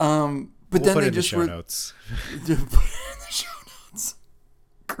But we'll then put they it in the just show notes. Put it in the show notes.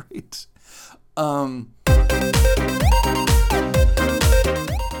 Great.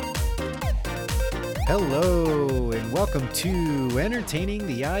 Hello, and welcome to Entertaining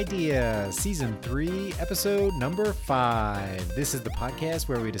the Idea, Season 3, Episode number 5. This is the podcast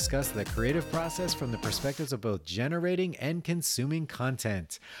where we discuss the creative process from the perspectives of both generating and consuming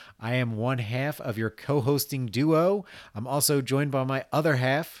content. I am one half of your co-hosting duo. I'm also joined by my other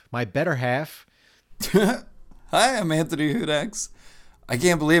half, my better half. Hi, I'm Anthony Hudax. I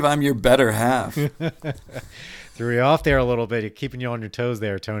can't believe I'm your better half. Threw you off there a little bit. Keeping you on your toes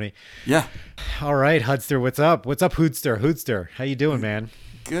there, Tony. Yeah. All right, Hudster, what's up? What's up, Hoodster? How you doing, man?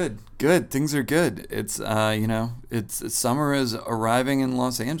 Good. Things are good. It's it's summer is arriving in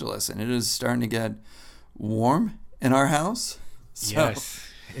Los Angeles, and it is starting to get warm in our house. So. Yes.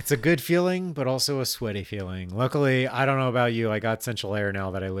 It's a good feeling, but also a sweaty feeling. Luckily, I don't know about you. I got central air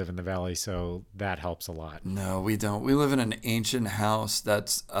now that I live in the valley, so that helps a lot. No, we don't. We live in an ancient house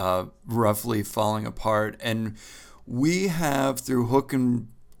that's roughly falling apart, and we have through hook and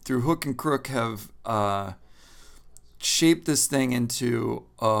crook have shaped this thing into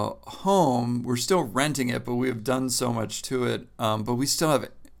a home. We're still renting it, but we have done so much to it. But we still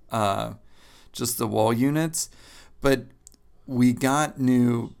have just the wall units, but. We got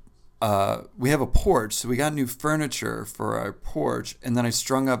new, we have a porch, so we got new furniture for our porch, and then I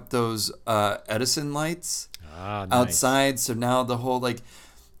strung up those Edison lights outside, so now the whole,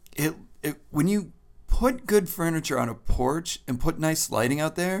 when you put good furniture on a porch and put nice lighting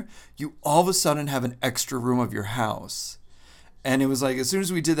out there, you all of a sudden have an extra room of your house. And it was like, as soon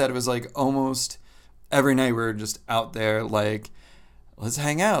as we did that, it was like almost every night we were just out there, like, let's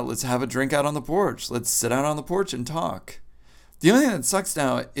hang out, let's have a drink out on the porch, let's sit out on the porch and talk. The only thing that sucks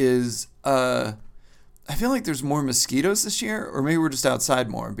now is I feel like there's more mosquitoes this year, or maybe we're just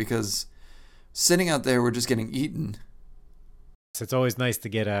outside more because sitting out there, we're just getting eaten. So it's always nice to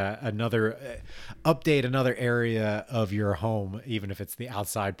get another area of your home, even if it's the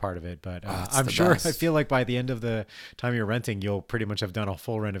outside part of it. But I'm sure, I feel like by the end of the time you're renting, you'll pretty much have done a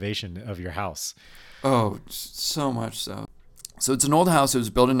full renovation of your house. Oh, so much so. So it's an old house. It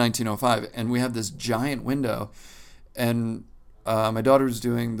was built in 1905, and we have this giant window, and my daughter was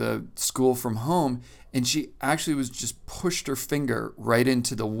doing the school from home, and she actually was just pushed her finger right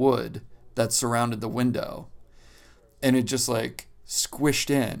into the wood that surrounded the window, and it just like squished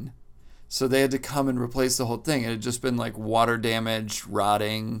in. So they had to come and replace the whole thing. It had just been like water damage,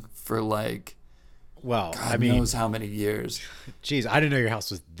 rotting for like, well, God knows how many years. Geez, I didn't know your house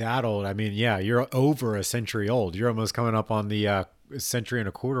was that old. I mean, yeah, you're over a century old. You're almost coming up on the century and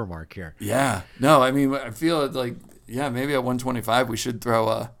a quarter mark here. Yeah. No, I mean, I feel like, yeah, maybe at 125 we should throw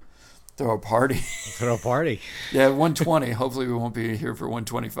a party. Throw a party. Yeah, 120. Hopefully we won't be here for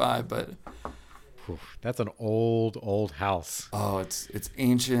 125, but that's an old house. Oh, it's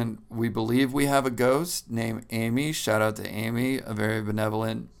ancient. We believe we have a ghost named Amy. Shout out to Amy, a very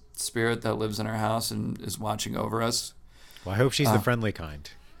benevolent spirit that lives in our house and is watching over us. Well, I hope she's the friendly kind.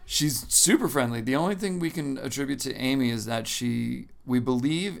 She's super friendly. The only thing we can attribute to Amy is that we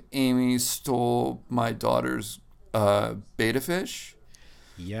believe Amy stole my daughter's betta fish.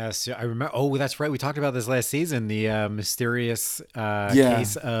 Yes, I remember. Oh, that's right. We talked about this last season, the mysterious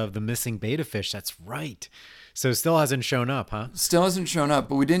case of the missing betta fish. That's right. So still hasn't shown up, huh? Still hasn't shown up,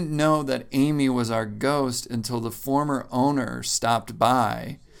 but we didn't know that Amy was our ghost until the former owner stopped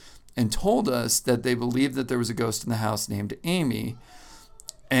by and told us that they believed that there was a ghost in the house named Amy,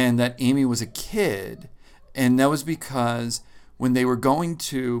 and that Amy was a kid. And that was because when they were going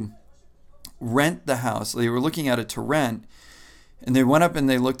to rent the house, they were looking at it to rent, and they went up and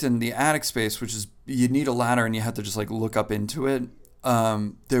they looked in the attic space, which is, you need a ladder and you have to just like look up into it.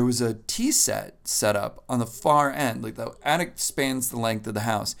 There was a tea set up on the far end, like the attic spans the length of the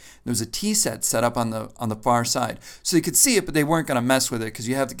house. There was a tea set set up on the far side, so you could see it, but they weren't gonna mess with it because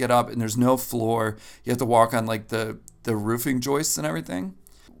you have to get up and there's no floor. You have to walk on like the roofing joists and everything.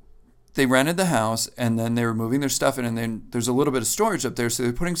 They rented the house, and then they were moving their stuff in, and then there's a little bit of storage up there, so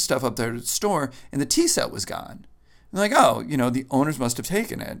they're putting stuff up there to store, and the tea set was gone. And they're like, oh, the owners must have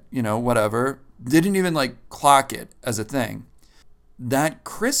taken it, whatever. They didn't even like clock it as a thing. That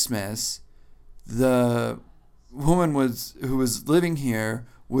Christmas, the woman who was living here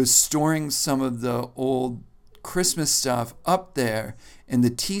was storing some of the old Christmas stuff up there, and the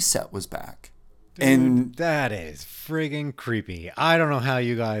tea set was back. Dude, and that is friggin' creepy. I don't know how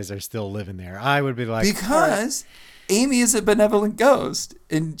you guys are still living there. I would be like, because Amy is a benevolent ghost,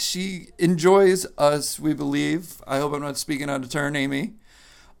 and she enjoys us, we believe. I hope I'm not speaking out of turn, Amy.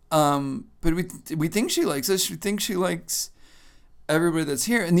 But we think she likes us. We think she likes everybody that's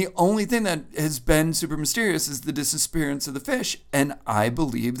here. And the only thing that has been super mysterious is the disappearance of the fish. And I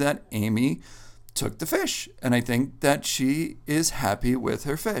believe that Amy took the fish. And I think that she is happy with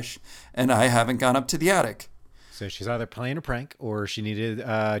her fish. And I haven't gone up to the attic. So she's either playing a prank or she needed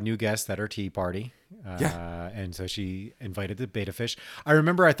a new guest at her tea party. And so she invited the beta fish. I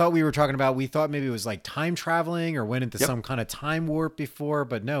remember we thought maybe it was like time traveling or went into some kind of time warp before,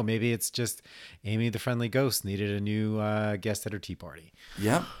 but no, maybe it's just Amy the friendly ghost needed a new guest at her tea party.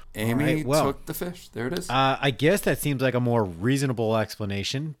 Yep. Amy took the fish. There it is. I guess that seems like a more reasonable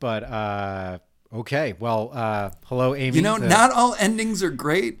explanation, but okay. Well, hello, Amy. Not all endings are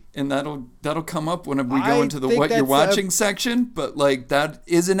great, and that'll come up when we go into the what you're watching section. But like that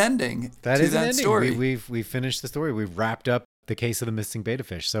is an ending. That is an ending. Story. We've finished the story. We've wrapped up the case of the missing beta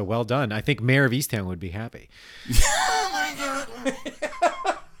fish. So well done. I think Mayor of Easttown would be happy. Oh my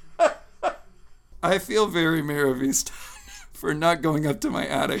god! I feel very Mayor of Easttown for not going up to my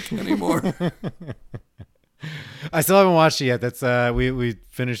attic anymore. I still haven't watched it yet. That's we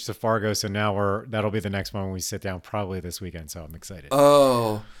finished the Fargo, so now that'll be the next one when we sit down probably this weekend. So I'm excited.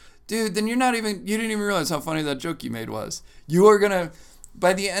 Oh, dude, then you didn't even realize how funny that joke you made was. You are gonna,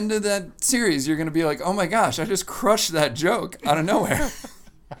 by the end of that series, you're gonna be like, oh my gosh, I just crushed that joke out of nowhere.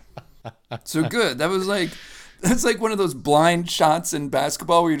 So good. That's like one of those blind shots in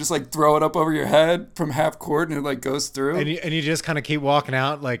basketball where you just like throw it up over your head from half court and it like goes through. And you just kind of keep walking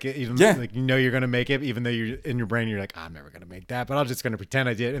out like like you're gonna make it, even though you're in your brain you're like, I'm never gonna make that, but I'm just gonna pretend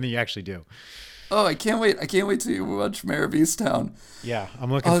I did, and then you actually do. Oh, I can't wait till you watch Mayor of Easttown. Yeah, I'm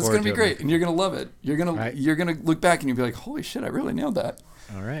looking forward to it. Oh, it's gonna be great, and you're gonna love it. You're gonna look back and you'll be like, holy shit, I really nailed that.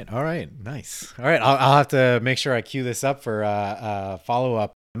 All right, nice. All right, I'll have to make sure I cue this up for follow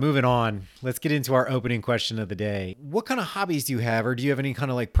up. Moving on, let's get into our opening question of the day. What kind of hobbies do you have, or do you have any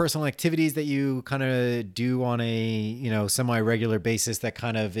kind of like personal activities that you kind of do on a, semi-regular basis that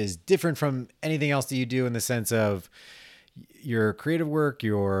kind of is different from anything else that you do in the sense of your creative work,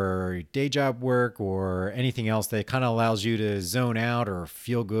 your day job work, or anything else that kind of allows you to zone out or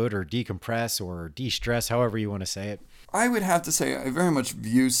feel good or decompress or de-stress, however you want to say it? I would have to say I very much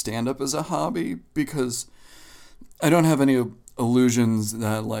view stand-up as a hobby because I don't have any illusions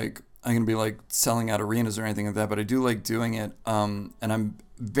that like I'm gonna be like selling out arenas or anything like that, but I do like doing it, and I'm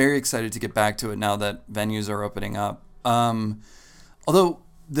very excited to get back to it now that venues are opening up. Although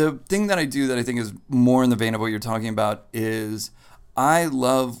the thing that I do that I think is more in the vein of what you're talking about is I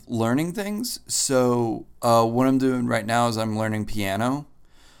love learning things. So what I'm doing right now is I'm learning piano.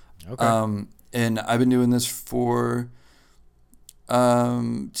 Okay. And I've been doing this for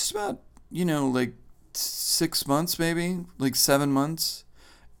just about like 6 months, maybe like 7 months,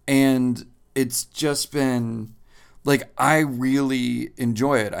 and it's just been like I really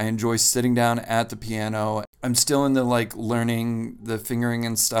enjoy it. I enjoy sitting down at the piano. I'm still in the like learning the fingering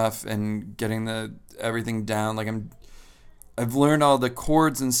and stuff and getting the everything down. Like I've learned all the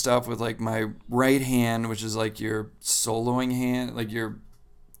chords and stuff with like my right hand, which is like your soloing hand, like your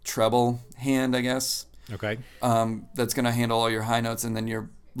treble hand, I guess. Okay. That's gonna handle all your high notes, and then your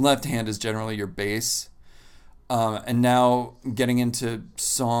left hand is generally your bass. And now getting into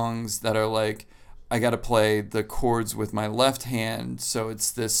songs that are like, I got to play the chords with my left hand. So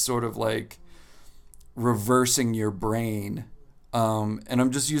it's this sort of like reversing your brain. And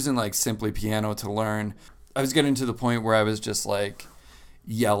I'm just using like simply piano to learn. I was getting to the point where I was just like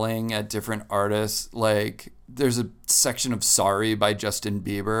yelling at different artists. Like there's a section of Sorry by Justin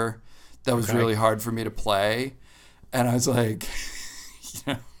Bieber that was really hard for me to play. And I was like,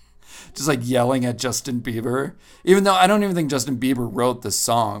 just like yelling at Justin Bieber, even though I don't even think Justin Bieber wrote the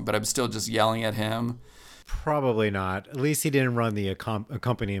song, but I'm still just yelling at him. Probably not. At least he didn't run the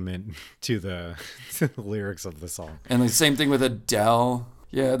accompaniment to the lyrics of the song. And the same thing with Adele.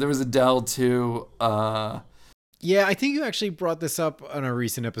 Yeah, there was Adele too. Yeah, I think you actually brought this up on a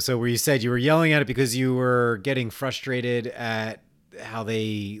recent episode where you said you were yelling at it because you were getting frustrated at how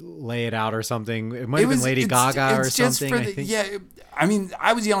they lay it out or something. It might have been Lady Gaga or something, I think. Yeah, I mean,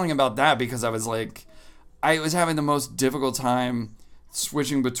 I was yelling about that because I was like, I was having the most difficult time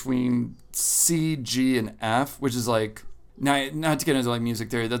switching between C, G, and F, which is like, not to get into like music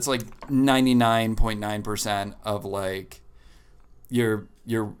theory, that's like 99.9% of like your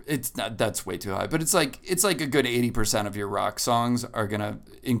it's not, that's way too high, but it's like a good 80% of your rock songs are gonna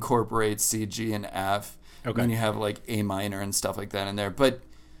incorporate C, G, and F. Okay. When you have like A minor and stuff like that in there. But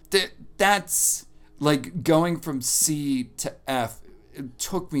that's like going from C to F. It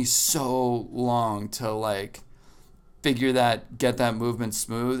took me so long to like get that movement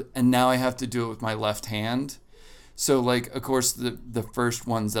smooth. And now I have to do it with my left hand. So like, of course, the first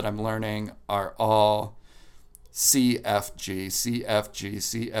ones that I'm learning are all C, F, G, C, F, G,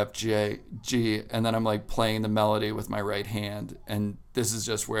 C, F, G, and then I'm like playing the melody with my right hand. And this is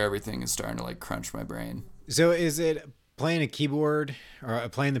just where everything is starting to like crunch my brain. So is it playing a keyboard or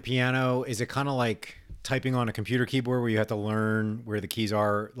playing the piano? Is it kind of like typing on a computer keyboard where you have to learn where the keys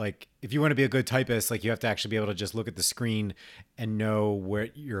are? Like if you want to be a good typist, like you have to actually be able to just look at the screen and know where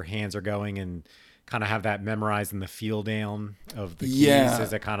your hands are going and kind of have that memorized in the feel down of the keys. Yeah.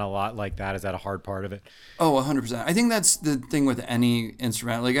 Is it kind of a lot like that? Is that a hard part of it? Oh, 100%. I think that's the thing with any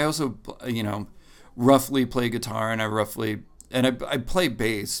instrument. Like I also, roughly play guitar, and I play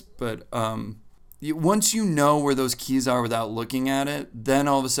bass, but once you know where those keys are without looking at it, then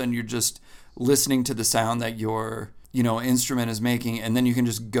all of a sudden you're just listening to the sound that your instrument is making, and then you can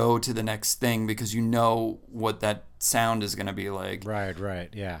just go to the next thing because you know what that sound is going to be like. Right,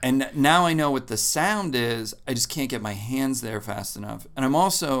 yeah. And now I know what the sound is. I just can't get my hands there fast enough. And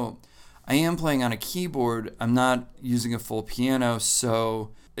I am playing on a keyboard. I'm not using a full piano,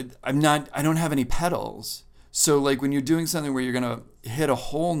 so I don't have any pedals. So like when you're doing something where you're going to hit a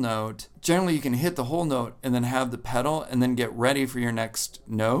whole note, generally you can hit the whole note and then have the pedal and then get ready for your next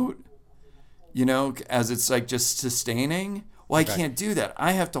note, as it's like just sustaining. Well, I can't do that.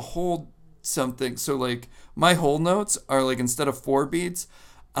 I have to hold something. So like my whole notes are like, instead of 4 beats,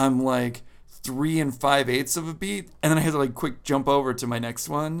 I'm like 3 5/8 of a beat. And then I have to like quick jump over to my next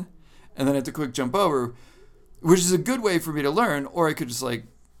one. And then I have to quick jump over, which is a good way for me to learn. Or I could just like,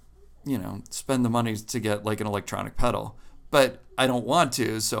 spend the money to get like an electronic pedal. But I don't want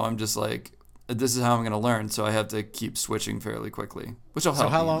to. So I'm just like, this is how I'm going to learn. So I have to keep switching fairly quickly, which will help. So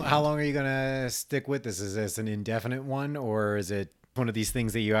how long are you going to stick with this? Is this an indefinite one, or is it one of these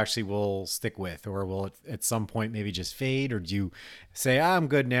things that you actually will stick with, or will it at some point maybe just fade, or do you say, I'm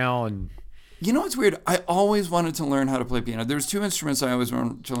good now? And it's weird. I always wanted to learn how to play piano. There's 2 instruments I always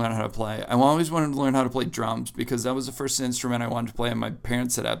wanted to learn how to play. I always wanted to learn how to play drums because that was the first instrument I wanted to play, and my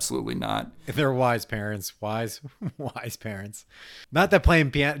parents said absolutely not. They're wise parents. Wise parents. Not that playing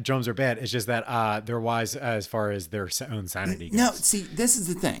drums are bad. It's just that they're wise as far as their own sanity goes. No, see, this is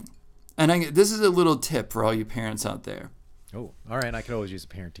the thing. And this is a little tip for all you parents out there. Oh, all right. I could always use a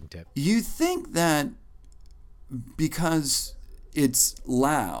parenting tip. You think that because it's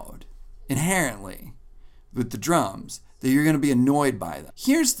loud inherently with the drums that you're going to be annoyed by them.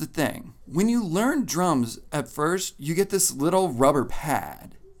 Here's the thing. When you learn drums at first, you get this little rubber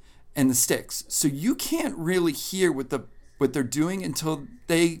pad and the sticks. So you can't really hear what they're doing until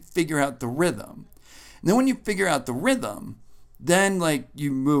they figure out the rhythm. And then when you figure out the rhythm, then like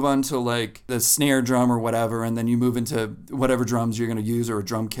you move on to like the snare drum or whatever, and then you move into whatever drums you're going to use or a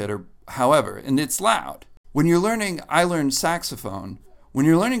drum kit or however, and it's loud. When you're learning, I learned saxophone. When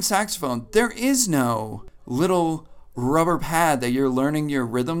you're learning saxophone, there is no little rubber pad that you're learning your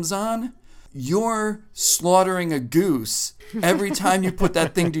rhythms on. You're slaughtering a goose every time you put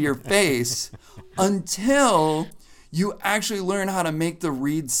that thing to your face until you actually learn how to make the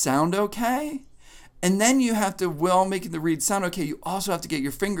reeds sound okay. And then you have to, while making the reeds sound okay, you also have to get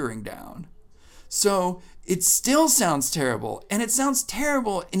your fingering down. So it still sounds terrible. And it sounds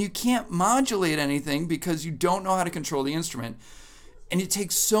terrible, and you can't modulate anything because you don't know how to control the instrument. And it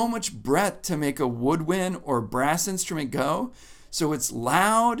takes so much breath to make a woodwind or brass instrument go. So it's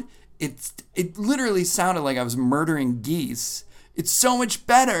loud. It literally sounded like I was murdering geese. It's so much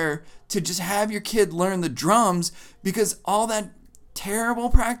better to just have your kid learn the drums, because all that terrible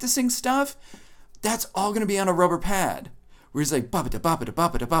practicing stuff, that's all going to be on a rubber pad. Where he's like, ba-ba-da, ba-ba-da,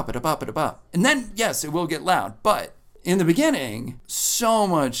 ba-ba-da, ba-ba-da, ba-ba-da, ba. And then, yes, it will get loud. But in the beginning, so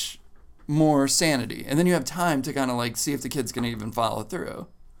much more sanity. And then you have time to kind of like see if the kid's going to even follow through.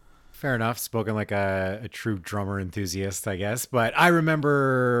 Fair enough. Spoken like a true drummer enthusiast, I guess. But I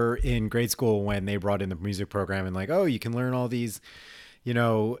remember in grade school when they brought in the music program and like, oh, you can learn all these,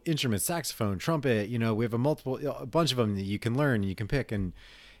 instruments, saxophone, trumpet, we have a bunch of them that you can learn, you can pick, and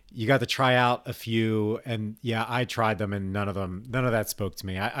you got to try out a few. And yeah, I tried them, and none of that spoke to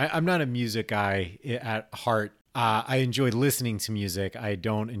me. I'm not a music guy at heart. I enjoy listening to music. I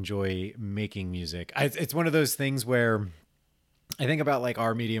don't enjoy making music. It's one of those things where I think about like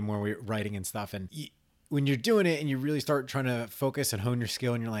our medium where we're writing and stuff. And when you're doing it and you really start trying to focus and hone your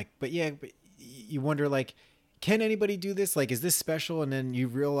skill, and you're like, but you wonder like, can anybody do this? Like, is this special? And then you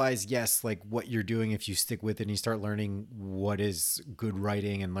realize, yes, like what you're doing, if you stick with it and you start learning what is good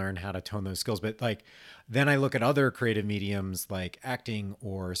writing and learn how to tone those skills. But like, then I look at other creative mediums like acting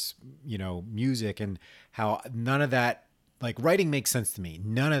or, music, and how none of that, like writing makes sense to me.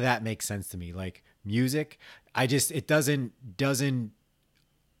 None of that makes sense to me. Like music, it doesn't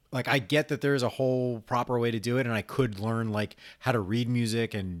like, I get that there's a whole proper way to do it. And I could learn like how to read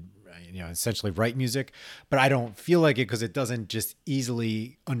music and essentially write music, but I don't feel like it because it doesn't just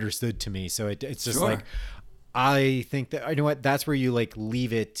easily understood to me. So it's just Sure. like, I think that, you know what, that's where you like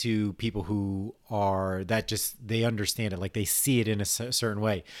leave it to people who are that just, they understand it, like they see it in a certain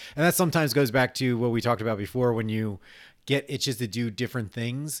way. And that sometimes goes back to what we talked about before, when you get itches to do different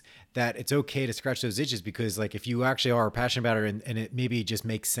things, that it's okay to scratch those itches, because like if you actually are passionate about it and it maybe just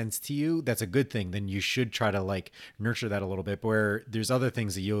makes sense to you, that's a good thing. Then you should try to like nurture that a little bit. Where there's other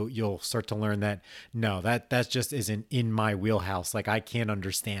things that you'll start to learn that no, that just isn't in my wheelhouse. Like I can't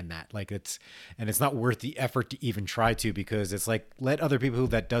understand that. Like it's not worth the effort to even try to, because it's like, let other people who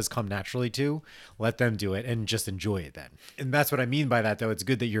that does come naturally to, let them do it and just enjoy it then. And that's what I mean by that, though. It's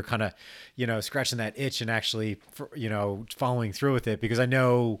good that you're kind of, scratching that itch and actually, following through with it, because I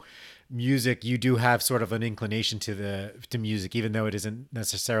know music, you do have sort of an inclination to music, even though it isn't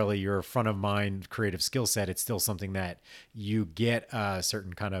necessarily your front of mind creative skill set. It's still something that you get a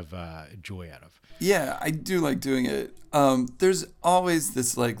certain kind of joy out of. Yeah, I do like doing it. There's always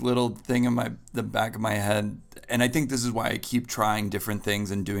this like little thing in the back of my head, and I think this is why I keep trying different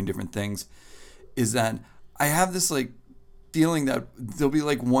things and doing different things, is that I have this like feeling that there'll be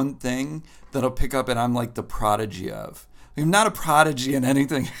like one thing that I'll pick up and I'm like the prodigy of. I'm not a prodigy in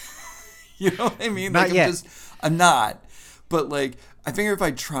anything. You know what I mean? Not like yet. I'm not. But like I figure if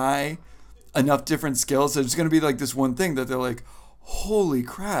I try enough different skills, there's gonna be like this one thing that they're like, holy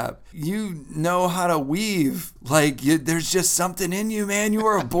crap, you know how to weave. Like there's just something in you, man. You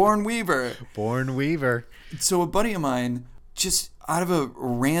are a born weaver. Born weaver. So a buddy of mine, just out of a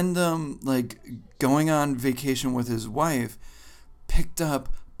random, like going on vacation with his wife, picked up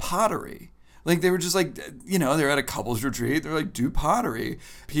pottery. Like they were just like, they're at a couples retreat. They're like, do pottery.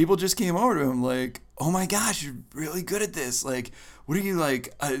 People just came over to him like, oh my gosh, you're really good at this. Like, what are you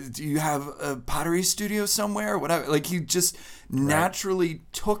like? Do you have a pottery studio somewhere? Whatever. Like he just naturally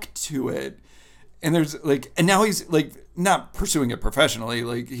took to it. And there's like, and now he's like not pursuing it professionally.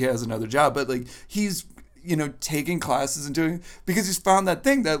 Like he has another job, but like he's, taking classes and doing, because he's found that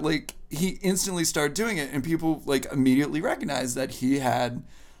thing that like he instantly started doing it and people like immediately recognized that he had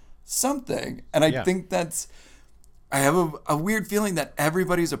something. And I think I have a weird feeling that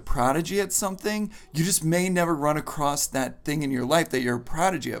everybody's a prodigy at something. You just may never run across that thing in your life that you're a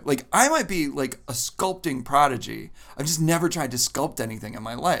prodigy of. Like I might be like a sculpting prodigy. I've just never tried to sculpt anything in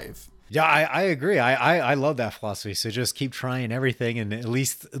my life. Yeah, I agree. I love that philosophy. So just keep trying everything and at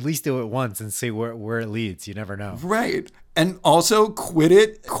least do it once and see where it leads. You never know. Right. And also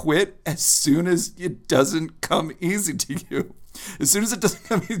quit as soon as it doesn't come easy to you. As soon as it doesn't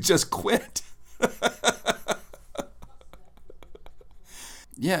come easy, just quit.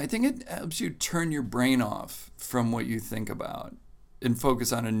 Yeah, I think it helps you turn your brain off from what you think about and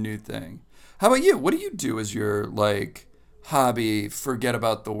focus on a new thing. How about you? What do you do as your like hobby, forget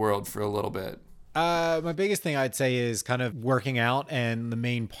about the world for a little bit? My biggest thing I'd say is kind of working out, and the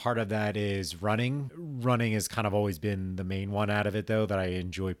main part of that is running. Running has kind of always been the main one out of it, though, that I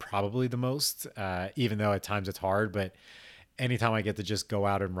enjoy probably the most, even though at times it's hard. But anytime I get to just go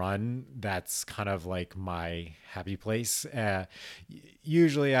out and run, that's kind of like my happy place.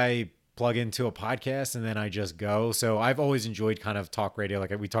 Usually I plug into a podcast and then I just go. So I've always enjoyed kind of talk radio.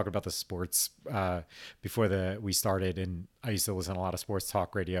 Like we talked about the sports before we started, and I used to listen to a lot of sports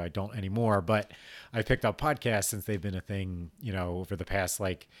talk radio. I don't anymore, but I picked up podcasts since they've been a thing, over the past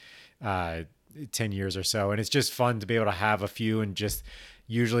like 10 years or so. And it's just fun to be able to have a few, and just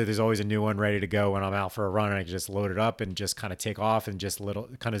usually there's always a new one ready to go when I'm out for a run, and I can just load it up and just kind of take off and just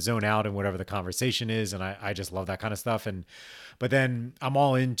kind of zone out in whatever the conversation is. And I just love that kind of stuff. But then I'm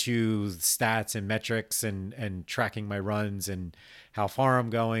all into stats and metrics and tracking my runs and how far I'm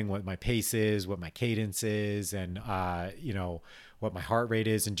going, what my pace is, what my cadence is, and, what my heart rate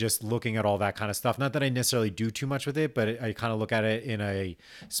is, and just looking at all that kind of stuff. Not that I necessarily do too much with it, but I kind of look at it in a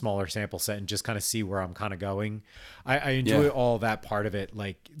smaller sample set and just kind of see where I'm kind of going. I enjoy all that part of it,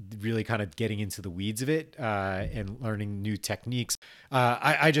 like really kind of getting into the weeds of it and learning new techniques.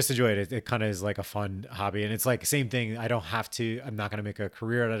 I just enjoy it. It kind of is like a fun hobby. And it's like same thing. I'm not going to make a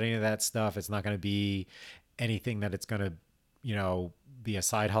career out of any of that stuff. It's not going to be anything that it's going to, be a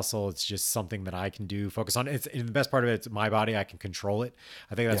side hustle. It's just something that I can do, focus on. And the best part of it, it's my body. I can control it.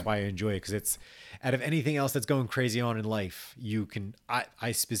 I think that's why I enjoy it, because it's out of anything else that's going crazy on in life,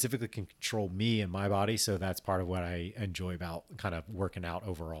 I specifically can control me and my body. So that's part of what I enjoy about kind of working out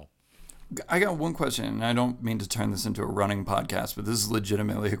overall. I got one question, and I don't mean to turn this into a running podcast, but this is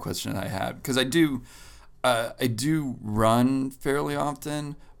legitimately a question I had, because I do run fairly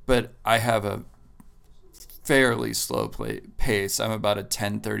often, but I have a fairly slow pace. I'm about a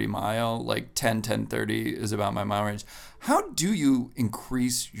 10:30 mile, like 10:30 is about my mile range. How do you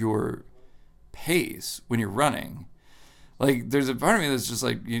increase your pace when you're running? Like, there's a part of me that's just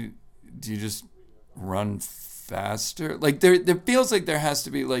like, do you just run faster? Like, there feels like there has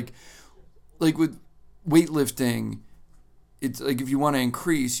to be like with weightlifting, it's like if you want to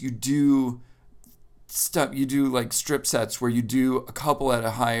increase, you do like strip sets where you do a couple at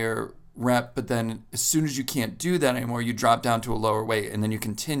a higher rep, but then as soon as you can't do that anymore, you drop down to a lower weight and then you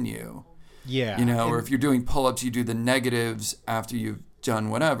continue. Yeah. Or if you're doing pull-ups, you do the negatives after you've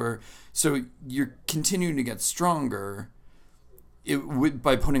done whatever. So you're continuing to get stronger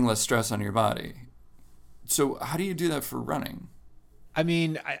by putting less stress on your body. So how do you do that for running? I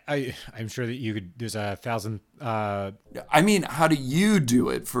mean, I'm sure that you could, there's 1,000. I mean, how do you do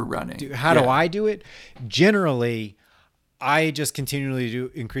it for running? How do I do it? Generally, I just continually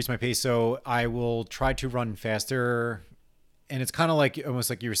do increase my pace. So I will try to run faster. And it's kind of like, almost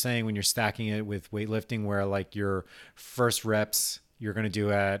like you were saying, when you're stacking it with weightlifting, where like your first reps, you're going to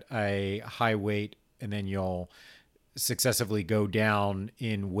do at a high weight, and then you'll successively go down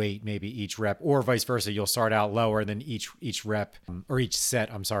in weight, maybe each rep, or vice versa. You'll start out lower, then each rep or each set,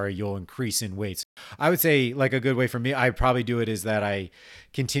 you'll increase in weights. I would say like a good way for me, I probably do it is that I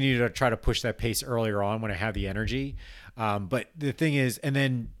continue to try to push that pace earlier on when I have the energy. But the thing is, and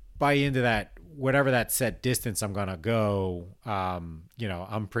then by into that, whatever that set distance I'm going to go,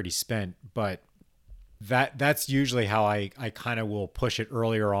 I'm pretty spent, but that's usually how I kind of will push it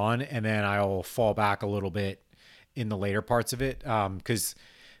earlier on. And then I'll fall back a little bit in the later parts of it.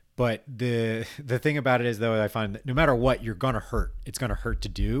 But the thing about it is, though, I find that no matter what, you're going to hurt. It's going to hurt to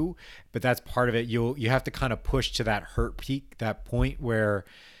do, but that's part of it. You have to kind of push to that hurt peak, that point where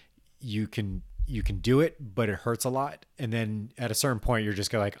you can do it, but it hurts a lot. And then at a certain point, you're just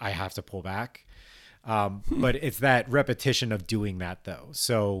going like, I have to pull back. But it's that repetition of doing that, though.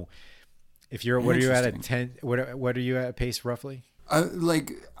 So if you're, what are you at 10? What are you at pace roughly?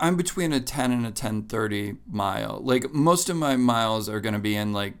 I'm between a 10 and a 10:30 mile. Like most of my miles are going to be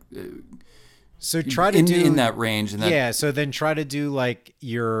in like, so try to do in that range. And yeah. So then try to do like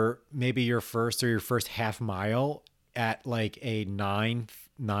maybe your first half mile at like a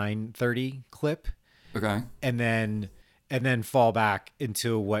 9:30 clip. Okay. And then fall back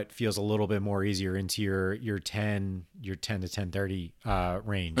into what feels a little bit more easier into your 10 to 10:30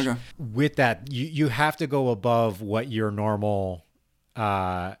 range. Okay. With that, you have to go above what your normal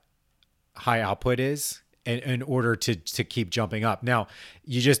high output is in order to keep jumping up. Now,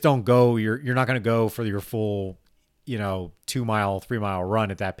 you just don't go, you're not going to go for your full 2 mile, 3 mile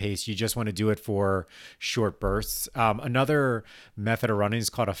run at that pace. You just want to do it for short bursts. Another method of running is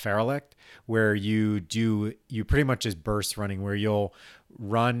called a Farrelect, where you pretty much just burst running, where you'll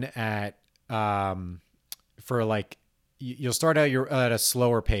run at, you'll start out at a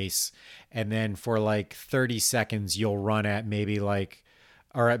slower pace, and then for like 30 seconds, you'll run at maybe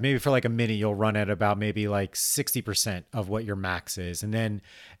for like a minute, you'll run at about maybe like 60% of what your max is. And then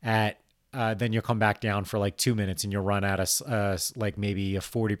then you'll come back down for like 2 minutes, and you'll run at like maybe a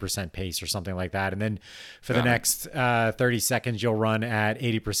 40% pace or something like that. And then for the next 30 seconds, you'll run at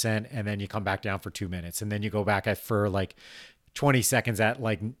 80%, and then you come back down for 2 minutes. And then you go back for like 20 seconds at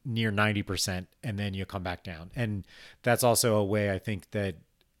like near 90%, and then you come back down. And that's also a way, I think, that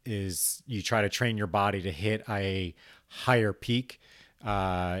is you try to train your body to hit a higher peak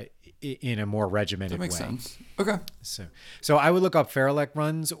in a more regimented way. That makes sense. Okay. So I would look up Farrelect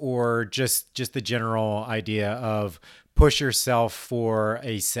runs, or just the general idea of push yourself for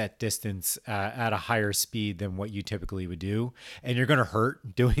a set distance at a higher speed than what you typically would do. And you're going to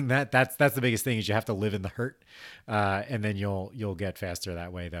hurt doing that. That's the biggest thing, is you have to live in the hurt. And then you'll get faster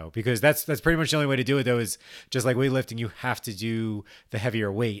that way, though, because that's pretty much the only way to do it, though, is just like weightlifting. You have to do the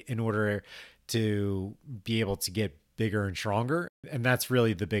heavier weight in order to be able to get bigger and stronger. And that's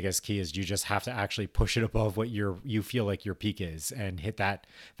really the biggest key, is you just have to actually push it above what you feel like your peak is, and hit that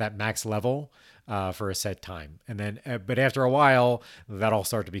max level for a set time. And then, but after a while, that'll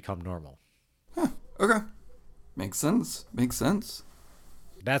start to become normal. Huh. Okay. Makes sense.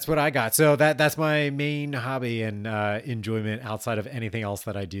 That's what I got. So that's my main hobby and enjoyment outside of anything else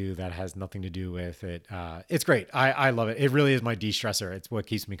that I do that has nothing to do with it. It's great. I love it. It really is my de-stressor. It's what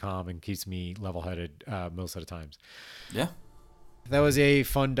keeps me calm and keeps me level-headed most of the times. Yeah. That was a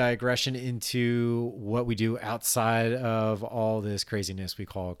fun digression into what we do outside of all this craziness we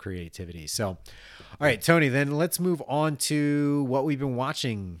call creativity. So, all right, Tony, then let's move on to what we've been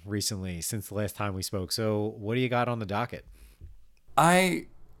watching recently since the last time we spoke. So what do you got on the docket?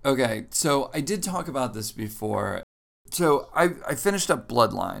 So I did talk about this before. So I finished up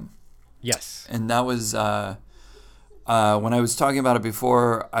Bloodline, Yes. And that was when I was talking about it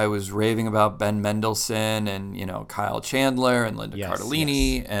before, I was raving about Ben Mendelsohn and, Kyle Chandler and Linda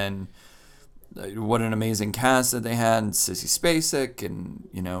Cardellini and what an amazing cast that they had, and Sissy Spacek, and,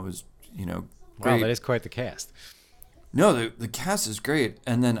 it was, great. Wow, that is quite the cast. No, the cast is great.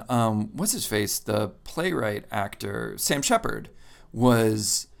 And then, what's his face? The playwright actor, Sam Shepard,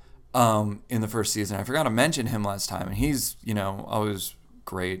 was in the first season. I forgot to mention him last time, and he's, always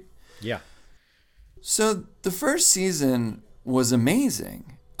great. Yeah. So the first season was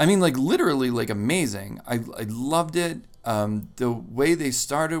amazing. I mean, like literally, like amazing. I loved it. The way they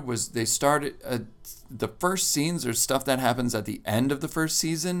started was the first scenes are stuff that happens at the end of the first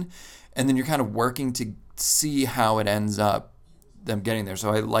season, and then you're kind of working to see how it ends up, them getting there.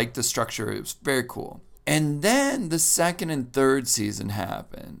 So I liked the structure. It was very cool. And then the second and third season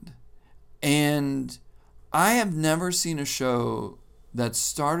happened, and I have never seen a show that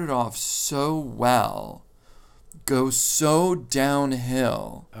started off so well go so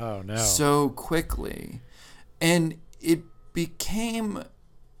downhill so quickly. And it became,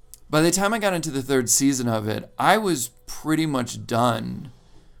 by the time I got into the third season of it, I was pretty much done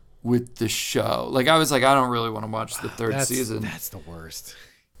with the show. Like, I was like, I don't really want to watch the third season. That's the worst.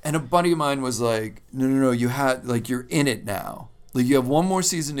 And a buddy of mine was like, no, you're in it now. Like, you have one more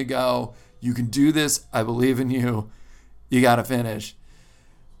season to go. You can do this. I believe in you. You got to finish.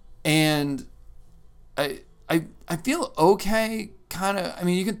 And I feel okay, kind of. I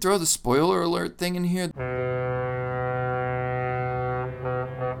mean, you can throw the spoiler alert thing in here.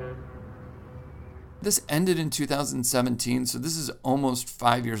 This ended in 2017, so this is almost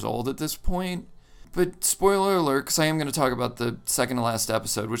 5 years old at this point. But spoiler alert, because I am going to talk about the second to last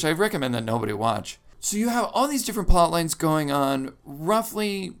episode, which I recommend that nobody watch. So you have all these different plot lines going on.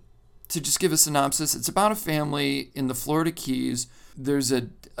 Roughly, to just give a synopsis, it's about a family in the Florida Keys. There's a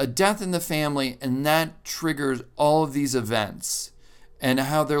death in the family, and that triggers all of these events and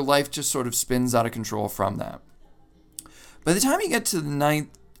how their life just sort of spins out of control from that. By the time you get to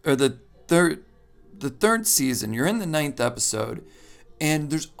the third season, you're in the 9th episode,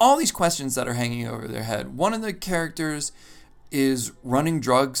 and there's all these questions that are hanging over their head. One of the characters is running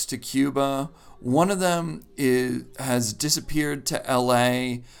drugs to Cuba. One of them has disappeared to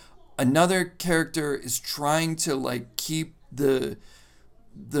LA. Another character is trying to keep the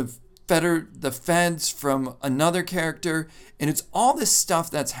feds from another character, and it's all this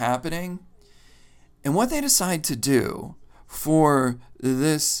stuff that's happening. And what they decide to do for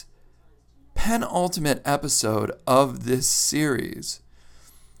this penultimate episode of this series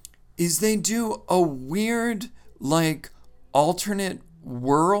is they do a weird alternate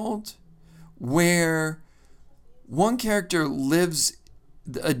world where one character lives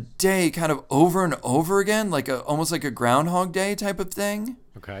a day kind of over and over again, almost like a Groundhog Day type of thing.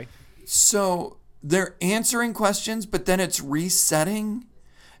 Okay. So they're answering questions, but then it's resetting.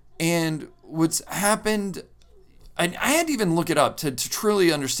 And what's happened, I had to even look it up to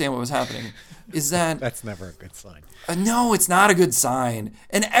truly understand what was happening, is that... That's never a good sign. No, it's not a good sign.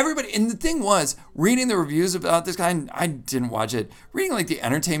 And the thing was, reading the reviews about this guy, I didn't watch it, reading the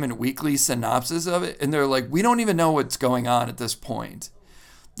Entertainment Weekly synopsis of it, and they're like, we don't even know what's going on at this point.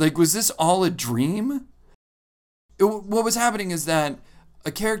 Was this all a dream? What was happening is that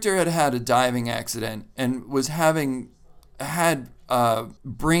a character had a diving accident and had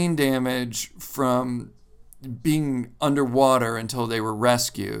brain damage from being underwater until they were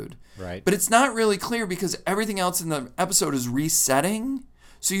rescued. Right. But it's not really clear because everything else in the episode is resetting.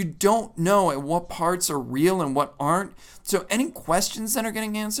 So you don't know at what parts are real and what aren't. So any questions that are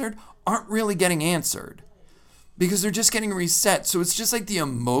getting answered aren't really getting answered because they're just getting reset. So it's just the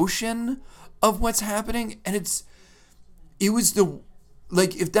emotion of what's happening. And if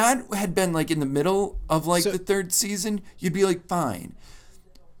that had been in the middle of the third season, you'd be fine.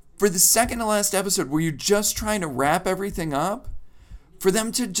 For the second to last episode where you're just trying to wrap everything up, for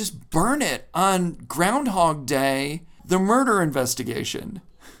them to just burn it on Groundhog Day, the murder investigation.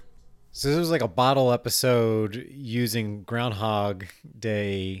 So this was a bottle episode using Groundhog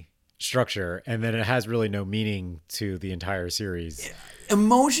Day structure, and then it has really no meaning to the entire series.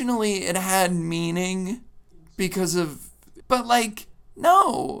 Emotionally, it had meaning because of... But,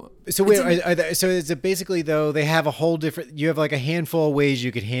 no. So wait, so is it basically, though, they have a whole different... You have a handful of ways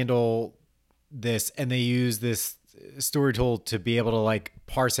you could handle this, and they use this story told to be able to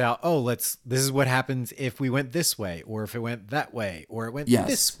parse out, this is what happens if we went this way, or if it went that way, or it went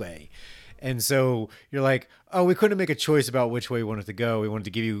this way. And so you're we couldn't make a choice about which way we wanted to go. We wanted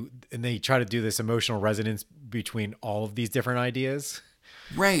to give you, and they try to do this emotional resonance between all of these different ideas.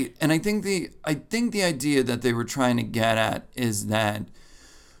 Right. And I think the idea that they were trying to get at is that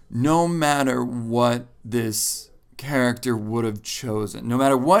no matter what this character would have chosen, no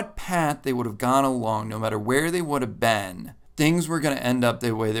matter what path they would have gone along, no matter where they would have been, things were going to end up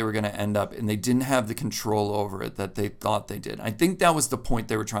the way they were going to end up, and they didn't have the control over it that they thought they did. I think that was the point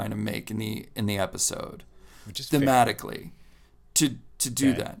they were trying to make in the episode, Which is thematically, to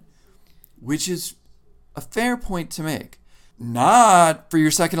do that, which is a fair point to make. Not for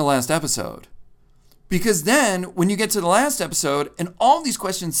your second to last episode. Because then, when you get to the last episode, and all these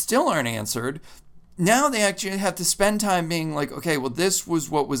questions still aren't answered, now they actually have to spend time being like, okay, well, this was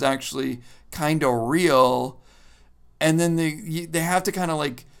what was actually kind of real. And then they have to kind of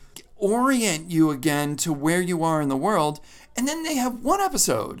like orient you again to where you are in the world. And then they have one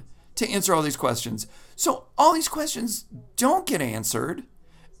episode to answer all these questions. So all these questions don't get answered.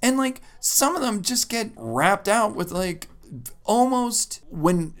 And like some of them just get wrapped out with like almost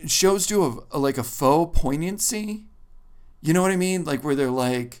when shows do a faux poignancy. You know what I mean? Like where they're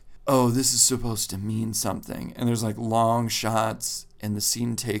like, oh, this is supposed to mean something. And there's like long shots and the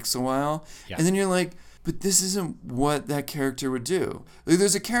scene takes a while. Yeah. And then you're like, but this isn't what that character would do. Like,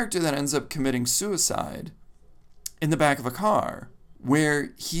 there's a character that ends up committing suicide in the back of a car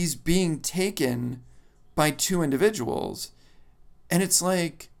where he's being taken by two individuals. And it's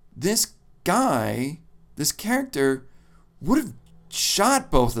like, this guy, this character, would have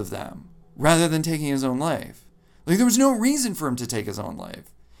shot both of them rather than taking his own life. Like, there was no reason for him to take his own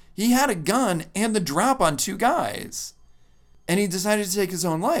life. He had a gun and the drop on two guys. And he decided to take his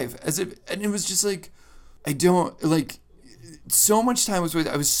own life. And it was just like, I don't, like, so much time was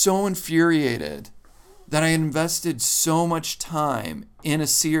wasted. I was so infuriated that I invested so much time in a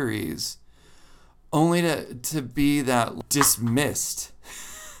series only to be that dismissed.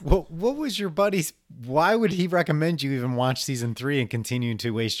 Well, what was your buddy's, why would he recommend you even watch season 3 and continue to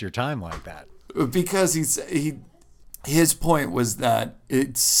waste your time like that? Because his point was that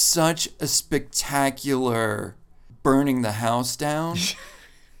it's such a spectacular burning the house down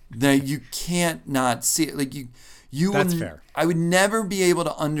that you can't not see it. Like you That's fair. I would never be able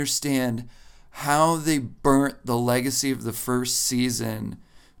to understand how they burnt the legacy of the first season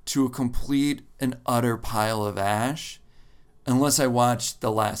to a complete and utter pile of ash unless I watched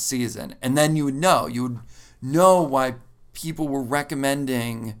the last season. And then you would know why people were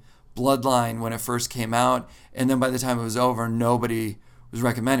recommending Bloodline when it first came out, and then by the time it was over, nobody was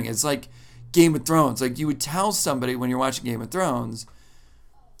recommending it. It's like Game of Thrones. Like, you would tell somebody when you're watching Game of Thrones,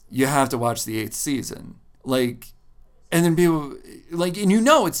 you have to watch the 8th season. Like, and then people, like, and you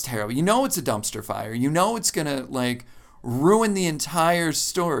know it's terrible. You know it's a dumpster fire. You know it's gonna, like, ruin the entire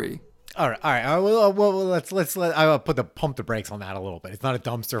story. All right. Well, let's I'll pump the brakes on that a little bit. It's not a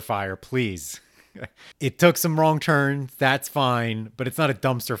dumpster fire, please. It took some wrong turns. That's fine, but it's not a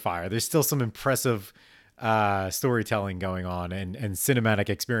dumpster fire. There's still some impressive storytelling going on and cinematic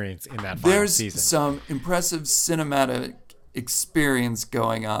experience in that final season. There's some impressive cinematic experience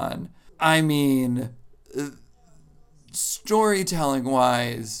going on. I mean, storytelling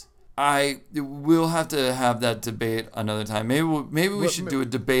wise, we'll have to have that debate another time. Maybe we should do a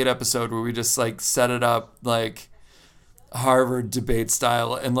debate episode where we just like set it up like Harvard debate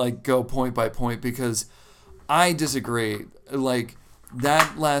style and like go point by point, because I disagree. Like,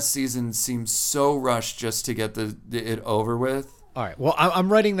 that last season seems so rushed just to get it over with. All right. Well, I'm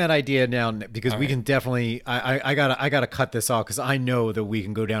writing that idea down because we can definitely. I gotta cut this off because I know that we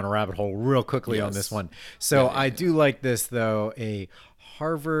can go down a rabbit hole real quickly on this one. So I do like this though, a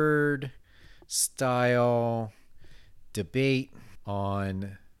Harvard style debate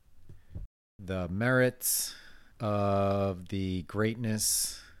on the merits of the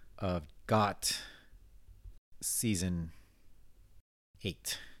greatness of GOT season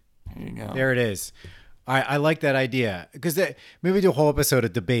 8. There you go. There it is. I like that idea because maybe do a whole episode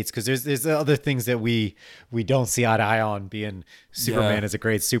of debates because there's other things that we don't see eye to eye on, being Superman is a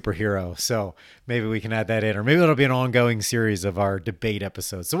great superhero. So maybe we can add that in, or maybe it'll be an ongoing series of our debate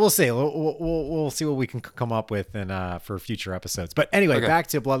episodes. So we'll see. We'll see what we can come up with and for future episodes. But anyway, back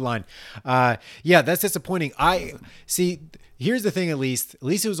to Bloodline. That's disappointing. I see. Here's the thing, at least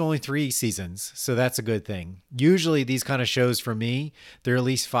it was only 3 seasons, so that's a good thing. Usually these kind of shows for me, they're at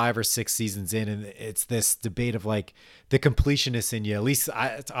least 5 or 6 seasons in, and it's this debate of like the completionist in you. At least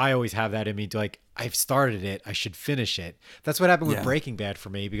I always have that in me, like, I've started it, I should finish it. That's what happened with Breaking Bad for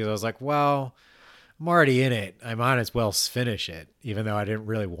me, because I was like, well, I'm already in it. I might as well finish it, even though I didn't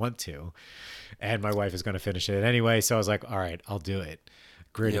really want to. And my wife is going to finish it anyway, so I was like, all right, I'll do it.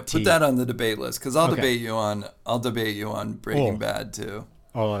 Put that on the debate list, because I'll debate you on Breaking Bad too.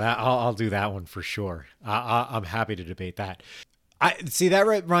 Oh, I'll do that one for sure. I'm happy to debate that. That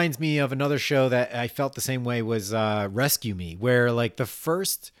reminds me of another show that I felt the same way was Rescue Me, where like the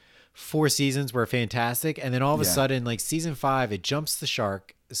first 4 seasons were fantastic, and then all of a Yeah. sudden, like season 5, it jumps the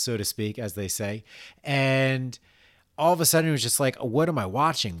shark, so to speak, as they say, and all of a sudden it was just like, what am I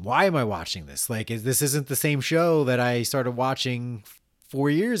watching? Why am I watching this? Like, this isn't the same show that I started watching 4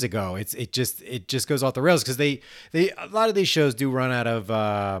 years ago. It just goes off the rails because they a lot of these shows do run out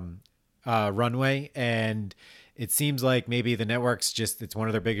of runway, and it seems like maybe the networks it's one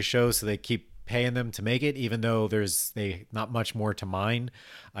of their biggest shows, so they keep paying them to make it, even though there's not much more to mine.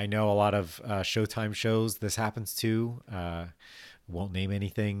 I know a lot of Showtime shows this happens to. Won't name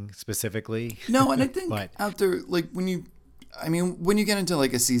anything specifically. No, and I think but after, like, when you get into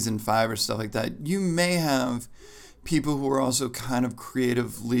like a season 5 or stuff like that, you may have people who are also kind of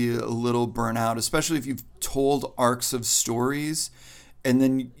creatively a little burnt out, especially if you've told arcs of stories and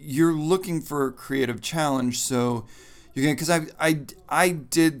then you're looking for a creative challenge. So you're gonna, because I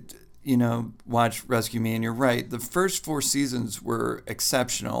did, watch Rescue Me, and you're right, the first 4 seasons were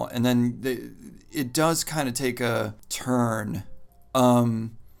exceptional, and then it does kind of take a turn.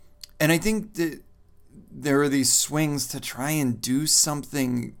 And I think that there are these swings to try and do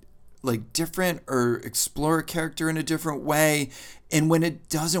something like different or explore a character in a different way. And when it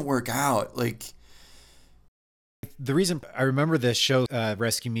doesn't work out, like, the reason I remember this show,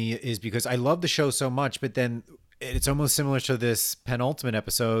 Rescue Me, is because I love the show so much, but then it's almost similar to this penultimate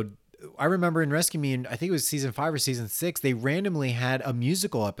episode. I remember in Rescue Me, I think it was season 5 or season 6, they randomly had a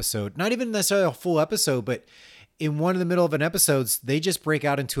musical episode, not even necessarily a full episode, but in one of the middle of an episodes, they just break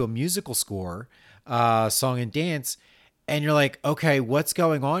out into a musical score, song and dance. And you're like, okay, what's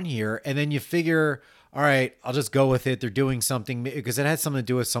going on here? And then you figure, all right, I'll just go with it. They're doing something because it had something to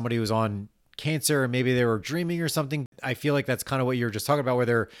do with somebody who was on cancer, or maybe they were dreaming or something. I feel like that's kind of what you were just talking about, where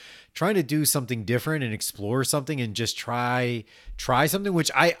they're trying to do something different and explore something and just try something,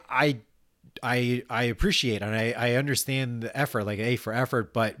 which I appreciate, and I understand the effort, like A for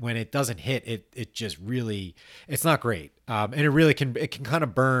effort, but when it doesn't hit, it just really, it's not great. And it can kind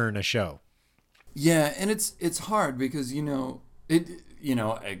of burn a show. yeah, and it's hard because it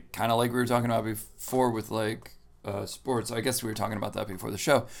kind of like we were talking about before with like sports. I guess we were talking about that before the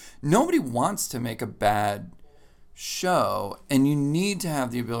show. Nobody wants to make a bad show, and you need to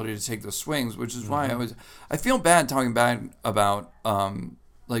have the ability to take those swings, which is why I feel bad talking bad about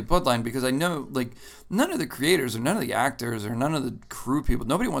like Bloodline, because I know like none of the creators or none of the actors or none of the crew people,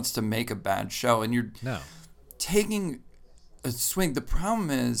 nobody wants to make a bad show, and you're taking a swing. The problem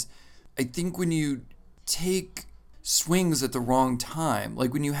is, I think when you take swings at the wrong time,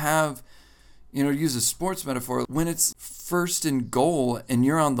 like when you have, use a sports metaphor, when it's first and goal and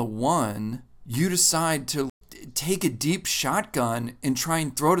you're on the 1, you decide to take a deep shotgun and try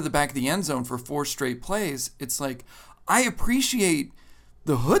and throw to the back of the end zone for 4 straight plays. It's like, I appreciate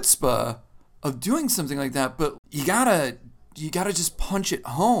the chutzpah of doing something like that, but you gotta just punch it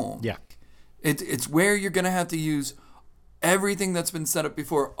home. Yeah. It's where you're gonna have to use everything that's been set up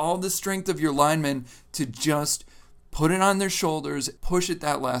before, all the strength of your linemen to just put it on their shoulders, push it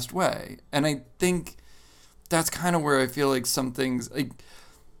that last way. And I think that's kind of where I feel like some things, like,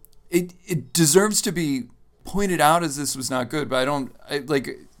 it deserves to be pointed out as this was not good, but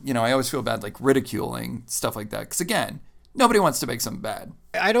I always feel bad like ridiculing stuff like that, because again, nobody wants to make something bad.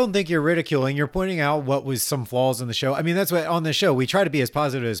 I don't think you're ridiculing. You're pointing out what was some flaws in the show. I mean, that's what on the show we try to be as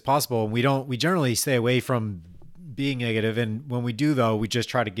positive as possible, and we generally stay away from being negative. And when we do, though, we just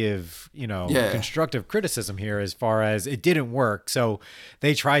try to give, constructive criticism here as far as it didn't work. So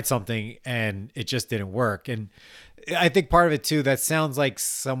they tried something and it just didn't work. And I think part of it too, that sounds like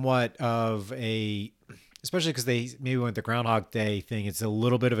somewhat of especially because they maybe went the Groundhog Day thing. It's a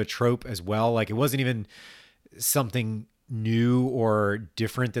little bit of a trope as well. Like it wasn't even something new or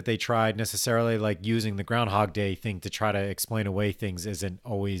different that they tried necessarily, like using the Groundhog Day thing to try to explain away things isn't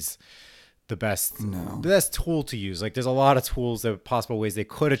always the best tool to use. Like there's a lot of tools, that possible ways they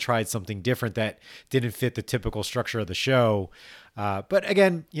could have tried something different that didn't fit the typical structure of the show. But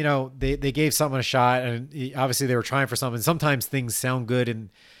again, they gave something a shot, and obviously they were trying for something. Sometimes things sound good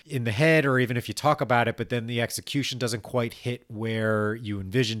in the head, or even if you talk about it, but then the execution doesn't quite hit where you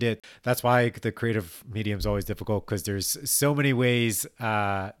envisioned it. That's why the creative medium is always difficult, because there's so many ways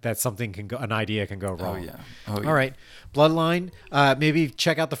that something an idea can go wrong. Oh yeah. All right. Bloodline, maybe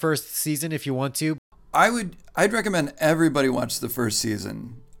check out the first season if you want to. I'd recommend everybody watch the first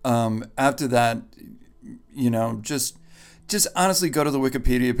season. After that, just honestly go to the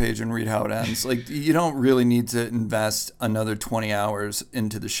Wikipedia page and read how it ends. Like, you don't really need to invest another 20 hours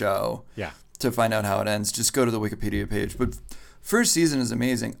into the show to find out how it ends. Just go to the Wikipedia page. But first season is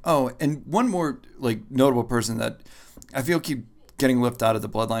amazing. Oh, and one more like notable person that I feel keep getting left out of the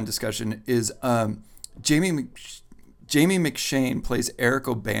Bloodline discussion is Jamie Jamie McShane plays Eric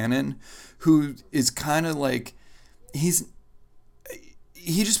O'Bannon, who is kind of like, he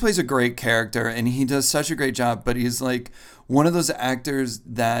just plays a great character and he does such a great job, but he's like one of those actors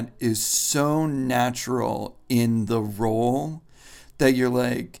that is so natural in the role that you're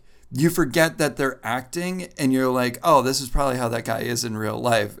like, you forget that they're acting and you're like, oh, this is probably how that guy is in real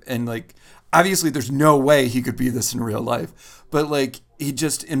life. And like, obviously there's no way he could be this in real life, but like he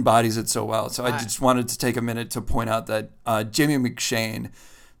just embodies it so well. So I just wanted to take a minute to point out that Jamie McShane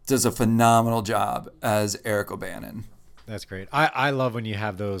does a phenomenal job as Eric O'Bannon. That's great. I love when you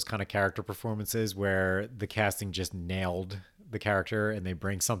have those kind of character performances where the casting just nailed the character and they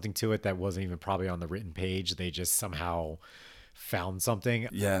bring something to it that wasn't even probably on the written page. They just somehow found something.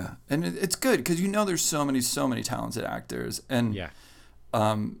 Yeah. And it's good because there's so many talented actors. And yeah,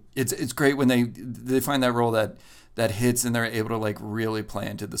 it's great when they find that role that hits and they're able to like really play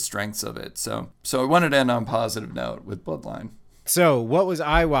into the strengths of it. So I wanted to end on a positive note with Bloodline. So what was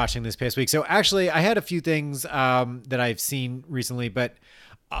I watching this past week? So actually I had a few things that I've seen recently, but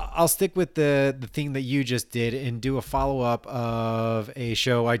I'll stick with the thing that you just did and do a follow-up of a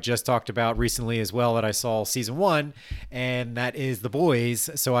show I just talked about recently as well that I saw season 1, and that is The Boys.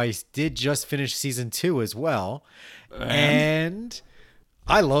 So I did just finish season 2 as well. And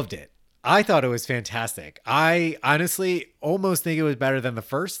I loved it. I thought it was fantastic. I honestly almost think it was better than the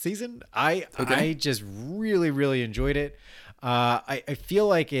first season. I just really, really enjoyed it. I feel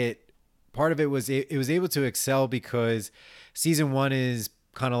like part of it was it was able to excel because season 1 is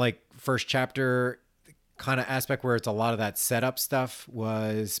kind of like first chapter kind of aspect where it's a lot of that setup stuff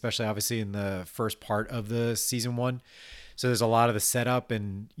was especially obviously in the first part of the season 1. So there's a lot of the setup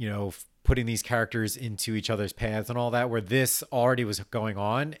and, putting these characters into each other's paths and all that, where this already was going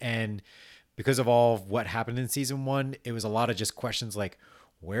on. And because of all of what happened in season 1, it was a lot of just questions like,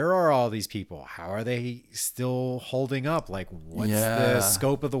 where are all these people? How are they still holding up? Like, what's the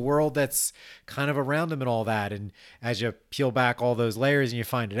scope of the world that's kind of around them and all that? And as you peel back all those layers and you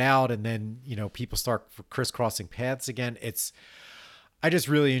find it out, and then, people start crisscrossing paths again, I just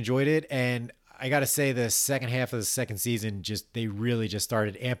really enjoyed it. And I got to say the second half of the second season, they really just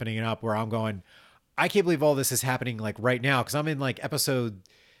started amping it up where I'm going, I can't believe all this is happening like right now. Cause I'm in like episode,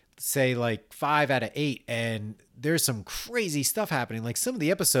 say like 5 out of 8, and there's some crazy stuff happening. Like some of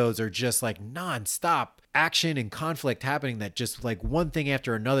the episodes are just like nonstop action and conflict happening that just like one thing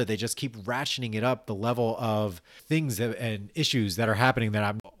after another, they just keep ratcheting it up the level of things and issues that are happening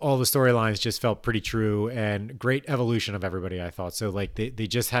all the storylines just felt pretty true and great evolution of everybody, I thought. So like they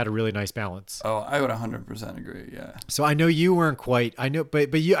just had a really nice balance. Oh, I would 100% agree. Yeah. So I know you weren't quite, I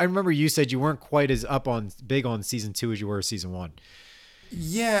remember you said you weren't quite as big on season 2 as you were season 1.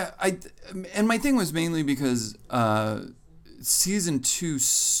 Yeah, and my thing was mainly because season 2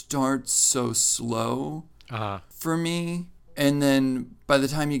 starts so slow for me, and then by the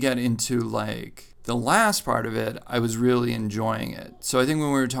time you get into like the last part of it, I was really enjoying it. So I think when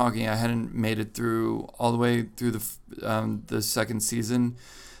we were talking, I hadn't made it through all the way through the second season.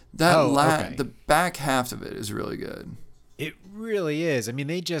 The back half of it is really good. It really is. I mean,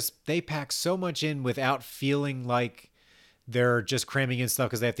 they pack so much in without feeling like they're just cramming in stuff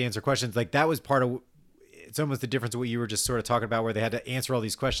because they have to answer questions. Like that was part of, it's almost the difference of what you were just sort of talking about where they had to answer all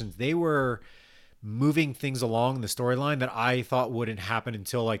these questions. They were moving things along the storyline that I thought wouldn't happen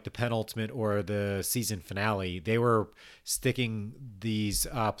until like the penultimate or the season finale. They were sticking these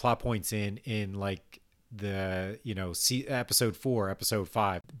plot points in like the, episode 4, episode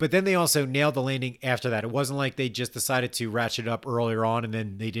 5. But then they also nailed the landing after that. It wasn't like they just decided to ratchet up earlier on and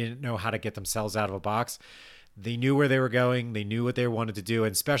then they didn't know how to get themselves out of a box. They knew where they were going. They knew what they wanted to do.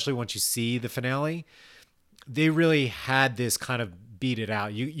 And especially once you see the finale, they really had this kind of beat it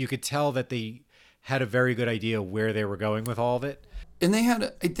out. You could tell that they had a very good idea where they were going with all of it. And they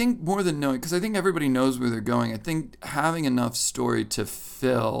had, I think, more than knowing, because I think everybody knows where they're going. I think having enough story to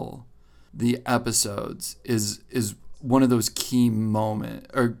fill the episodes is one of those key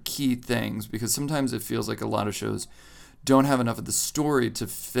things, because sometimes it feels like a lot of shows don't have enough of the story to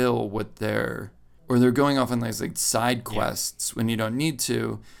fill what they're going off on these like side quests when you don't need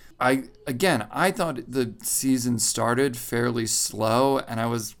to. I thought the season started fairly slow and I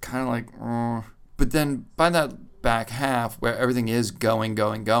was kind of like, but then by that back half where everything is going,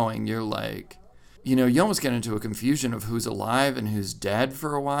 you're like, you almost get into a confusion of who's alive and who's dead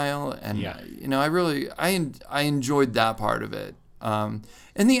for a while. And, I enjoyed that part of it. And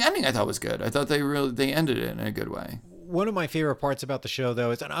the ending I thought was good. I thought they ended it in a good way. One of my favorite parts about the show,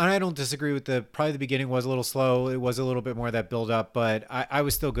 though, is, and I don't disagree with probably the beginning was a little slow. It was a little bit more of that build up, but I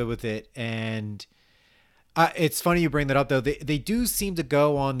was still good with it. And It's funny you bring that up, though. They do seem to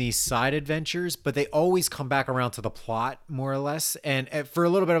go on these side adventures, but they always come back around to the plot, more or less. And for a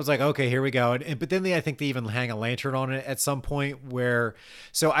little bit, I was like, okay, here we go. But then I think they even hang a lantern on it at some point where.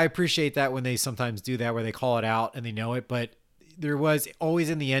 So I appreciate that when they sometimes do that, where they call it out and they know it. But there was always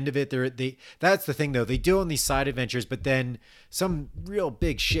in the end of it, that's the thing, though. They do on these side adventures, but then some real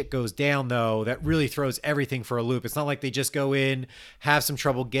big shit goes down, though, that really throws everything for a loop. It's not like they just go in, have some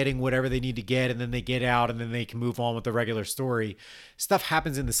trouble getting whatever they need to get, and then they get out, and then they can move on with the regular story. Stuff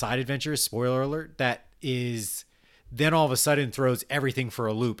happens in the side adventures, spoiler alert, that is then all of a sudden throws everything for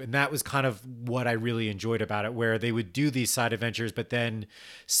a loop. And that was kind of what I really enjoyed about it, where they would do these side adventures, but then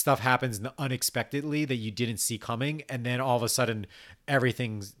stuff happens unexpectedly that you didn't see coming. And then all of a sudden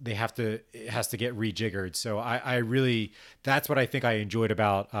it has to get rejiggered. So I really, that's what I think I enjoyed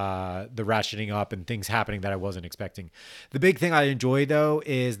about the ratcheting up and things happening that I wasn't expecting. The big thing I enjoy, though,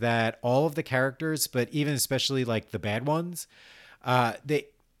 is that all of the characters, but even especially like the bad ones,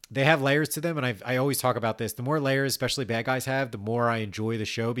 they have layers to them. And I always talk about this. The more layers, especially bad guys have, the more I enjoy the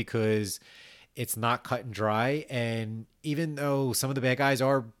show, because it's not cut and dry. And even though some of the bad guys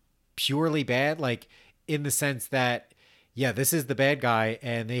are purely bad, like in the sense that, yeah, this is the bad guy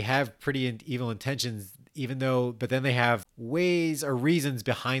and they have pretty evil intentions, but then they have ways or reasons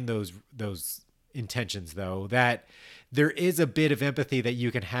behind those intentions, though, that there is a bit of empathy that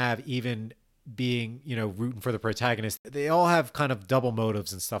you can have, even being, rooting for the protagonist. They all have kind of double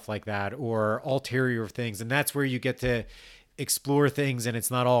motives and stuff like that, or ulterior things. And that's where you get to explore things and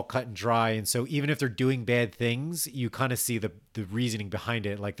it's not all cut and dry. And so even if they're doing bad things, you kind of see the reasoning behind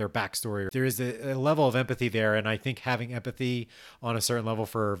it, like their backstory. There is a level of empathy there. And I think having empathy on a certain level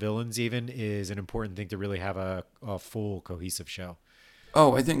for villains even is an important thing to really have a full cohesive show.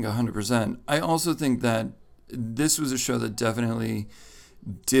 Oh, I think 100%. I also think that this was a show that definitely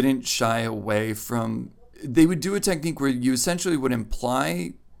didn't shy away from. They would do a technique where you essentially would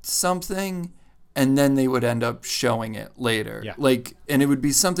imply something and then they would end up showing it later. Yeah. And it would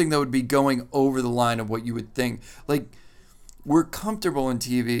be something that would be going over the line of what you would think. Like, we're comfortable in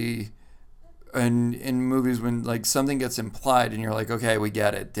TV and in movies when like something gets implied and you're like, okay, we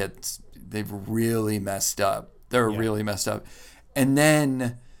get it. They've really messed up. They're really messed up. And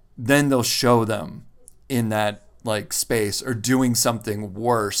then they'll show them in that like space or doing something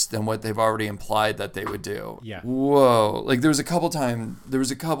worse than what they've already implied that they would do. Yeah. Whoa. Like there was a couple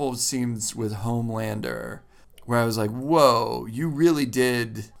of scenes with Homelander where I was like, whoa, you really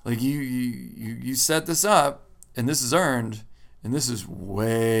did, like you set this up and this is earned and this is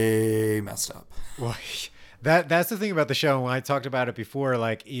way messed up. Well, that's the thing about the show. When I talked about it before,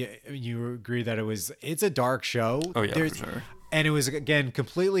 like you agree that it's a dark show. Oh yeah, for sure. And it was, again,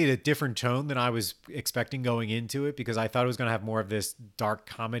 completely a different tone than I was expecting going into it, because I thought it was going to have more of this dark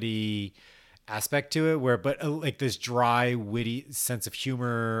comedy aspect to it, but like this dry, witty sense of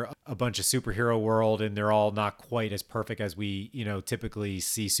humor, a bunch of superhero world, and they're all not quite as perfect as we, typically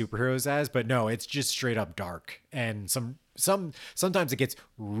see superheroes as. But no, it's just straight up dark. And sometimes it gets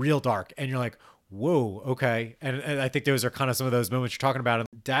real dark and you're like, whoa, okay. And I think those are kind of some of those moments you're talking about. And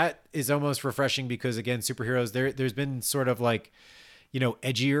that is almost refreshing because, again, superheroes, there's been sort of like,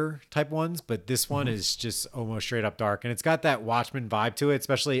 edgier type ones, but this one is just almost straight up dark. And it's got that Watchmen vibe to it,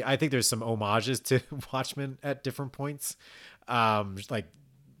 especially, I think there's some homages to Watchmen at different points. Like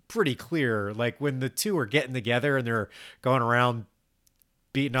pretty clear, like when the two are getting together and they're going around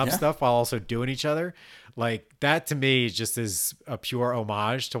beating up stuff while also doing each other. Like that to me just is a pure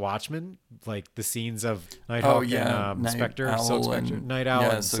homage to Watchmen, like the scenes of Nighthawk and Spectre, Silk Spectre, Night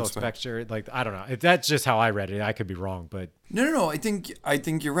Owl and Silk Spectre. Like, I don't know. That's just how I read it. I could be wrong, but no. I think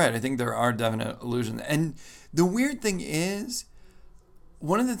you're right. I think there are definite allusions. And the weird thing is,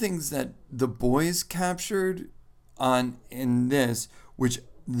 one of the things that The Boys captured in this, which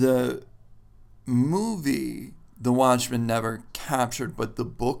the movie The Watchmen never captured, but the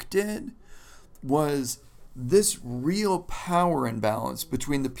book did, was this real power imbalance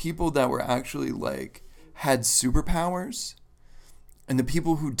between the people that were actually like had superpowers and the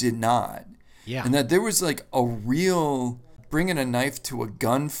people who did not. Yeah. And that there was like a real bringing a knife to a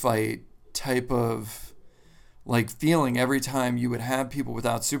gunfight type of like feeling every time you would have people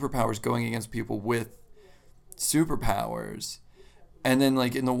without superpowers going against people with superpowers. And then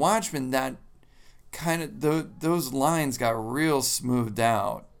like in The Watchmen, that kind of those lines got real smoothed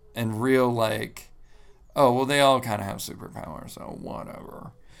out and real like, oh well, they all kind of have superpowers, so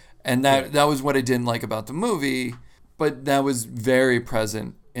whatever. And that was what I didn't like about the movie, but that was very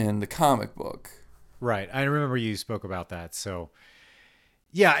present in the comic book. Right. I remember you spoke about that. So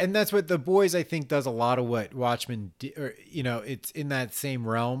Yeah, and that's what The Boys, I think, does a lot of what Watchmen, or, it's in that same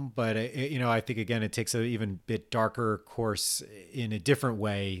realm, but I think again it takes an even bit darker course in a different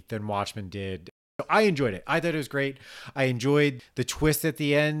way than Watchmen did. So I enjoyed it. I thought it was great. I enjoyed the twist at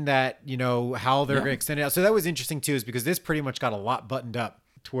the end that how they're Yeah. going to extend it out. So that was interesting too, is because this pretty much got a lot buttoned up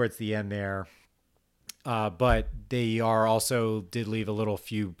towards the end there. But they are also did leave a little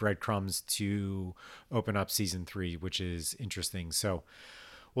few breadcrumbs to open up season 3, which is interesting. So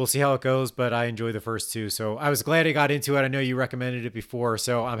we'll see how it goes, but I enjoyed the first two. So I was glad I got into it. I know you recommended it before,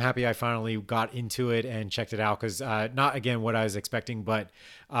 so I'm happy I finally got into it and checked it out, because not, again, what I was expecting, but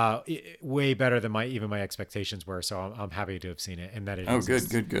way better than my expectations were. So I'm happy to have seen it and that it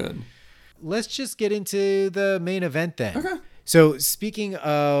exists. Good. Let's just get into the main event then. Okay. So speaking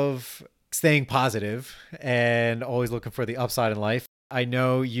of staying positive and always looking for the upside in life, I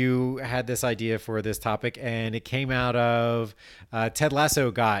know you had this idea for this topic, and it came out of Ted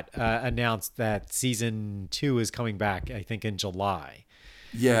Lasso got announced that season 2 is coming back, I think, in July.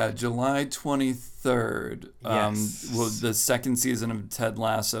 Yeah, July 23rd. Yes. Well, the second season of Ted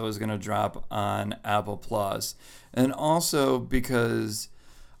Lasso is going to drop on Apple Plus, and also because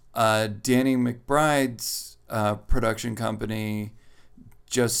Danny McBride's production company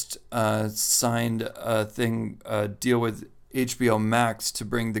just signed a deal with HBO Max to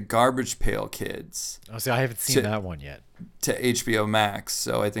bring the Garbage Pail Kids. Oh, so I haven't seen that one yet. To HBO Max,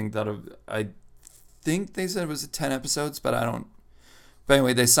 so I think they said it was 10 episodes, but I don't. But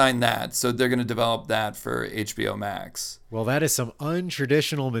anyway, they signed that, so they're going to develop that for HBO Max. Well, that is some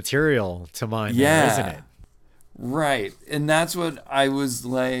untraditional material to mine, there, isn't it? Right, and that's what I was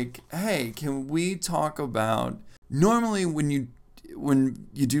like. Hey, can we talk about? Normally, when you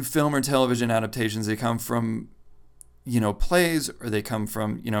do film or television adaptations, they come from plays, or they come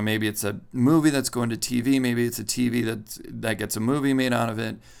from, maybe it's a movie that's going to TV, maybe it's a TV that gets a movie made out of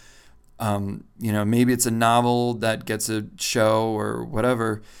it. Maybe it's a novel that gets a show or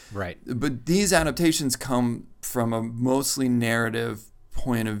whatever. Right. But these adaptations come from a mostly narrative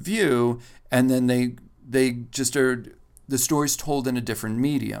point of view, and then they just are, the story's told in a different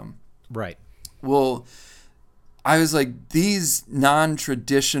medium. Right. Well, I was like, these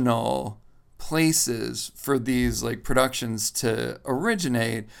non-traditional places for these like productions to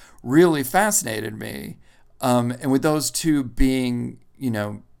originate really fascinated me, and with those two being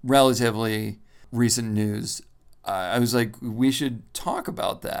relatively recent news, I was like, we should talk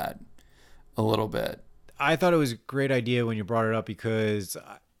about that a little bit. I thought it was a great idea when you brought it up, because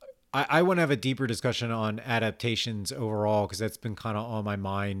I want to have a deeper discussion on adaptations overall, because that's been kind of on my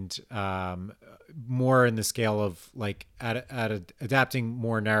mind, more in the scale of like adapting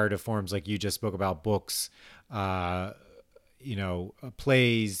more narrative forms, like you just spoke about, books,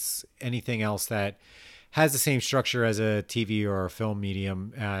 plays, anything else that has the same structure as a TV or a film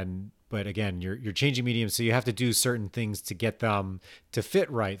medium. But again, you're changing mediums, so you have to do certain things to get them to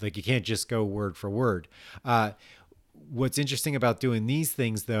fit right. Like you can't just go word for word. What's interesting about doing these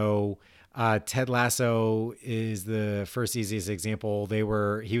things, though, Ted Lasso is the first easiest example. It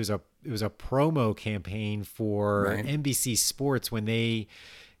was a promo campaign for Right. NBC Sports when they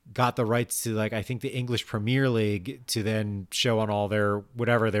got the rights to, like, I think the English Premier League to then show on all their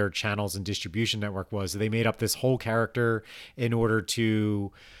whatever their channels and distribution network was. So they made up this whole character in order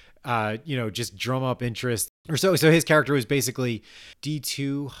to just drum up interest. Or so his character was basically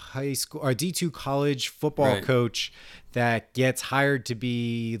D2 high school or D2 college football Right. coach that gets hired to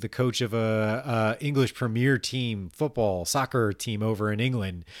be the coach of a English Premier team, soccer team over in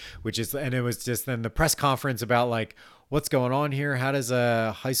England, and it was just then the press conference about like, what's going on here? How does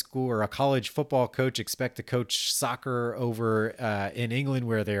a high school or a college football coach expect to coach soccer over in England,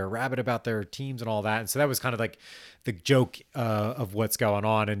 where they're rabid about their teams and all that? And so that was kind of like the joke of what's going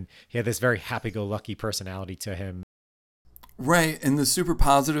on. And he had this very happy-go-lucky personality to him. Right, and the super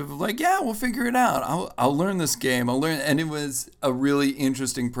positive, like, yeah, we'll figure it out. I'll learn this game. And it was a really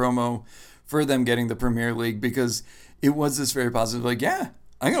interesting promo for them getting the Premier League, because it was this very positive, like, yeah,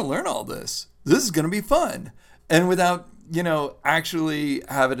 I'm gonna learn all this. This is gonna be fun, and without actually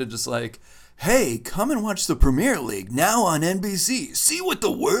having to just like, hey, come and watch the Premier League now on NBC. See what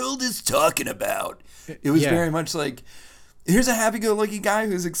the world is talking about. It was very much like, here's a happy-go-lucky guy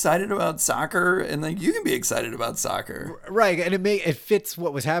who's excited about soccer, and like you can be excited about soccer, right? And it fits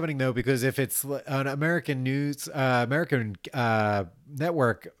what was happening, though, because if it's an American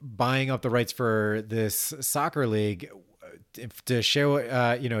network buying up the rights for this soccer league, to show,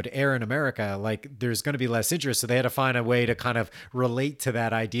 to air in America, like there's going to be less interest. So they had to find a way to kind of relate to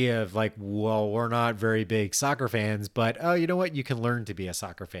that idea of like, well, we're not very big soccer fans, but oh, you know what? You can learn to be a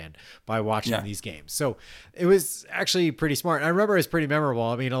soccer fan by watching these games. So it was actually pretty smart. I remember it was pretty memorable.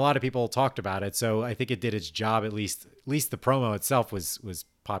 I mean, a lot of people talked about it. So I think it did its job. At least the promo itself was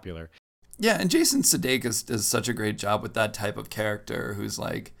popular. Yeah. And Jason Sudeikis does such a great job with that type of character who's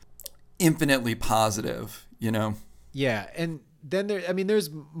like infinitely positive, you know? Yeah, and then there's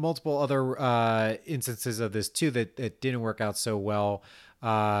multiple other instances of this too that didn't work out so well.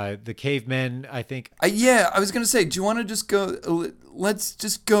 The cavemen, I think. I was gonna say, do you want to just go? Let's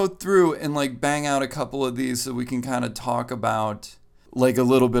just go through and like bang out a couple of these so we can kind of talk about like a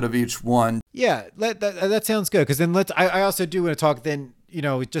little bit of each one. Yeah, that sounds good. Because then I also do want to talk then.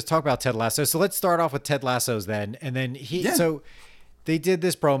 Just talk about Ted Lasso. So let's start off with Ted Lasso's then, and then so they did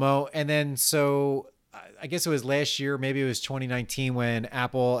this promo, and then so. I guess it was last year, maybe it was 2019, when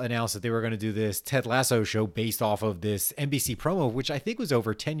Apple announced that they were going to do this Ted Lasso show based off of this NBC promo, which I think was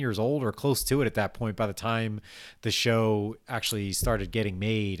over 10 years old or close to it at that point by the time the show actually started getting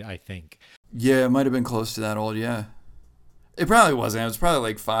made, I think. Yeah, it might have been close to that old, yeah. It probably wasn't. It was probably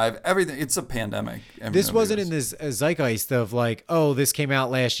like 5. Everything. It's a pandemic. This wasn't in this zeitgeist of like, oh, this came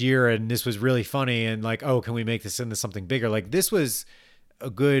out last year and this was really funny and like, oh, can we make this into something bigger? Like this was a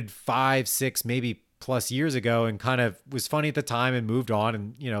good 5, 6, maybe plus years ago and kind of was funny at the time and moved on,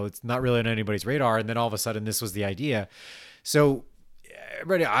 and it's not really on anybody's radar, and then all of a sudden this was the idea. So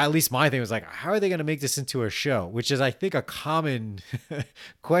at least my thing was like, how are they going to make this into a show, which is I think a common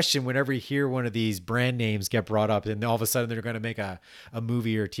question whenever you hear one of these brand names get brought up and all of a sudden they're going to make a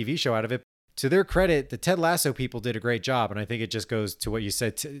movie or TV show out of it. To their credit, the Ted Lasso people did a great job, and I think it just goes to what you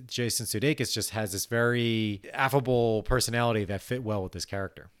said. Jason Sudeikis just has this very affable personality that fit well with this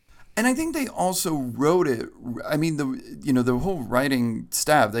character. And I think they also wrote it. I mean, the whole writing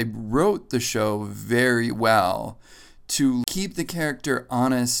staff, they wrote the show very well to keep the character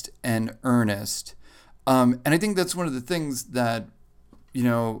honest and earnest. And I think that's one of the things that,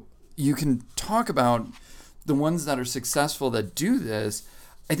 you can talk about the ones that are successful that do this.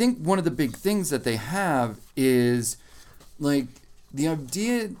 I think one of the big things that they have is like the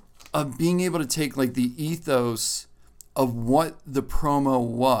idea of being able to take like the ethos of what the promo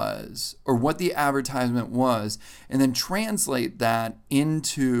was or what the advertisement was and then translate that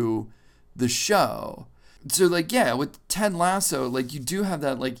into the show. So like, yeah, with Ted Lasso, like you do have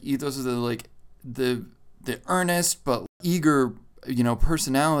that like ethos of the earnest but eager,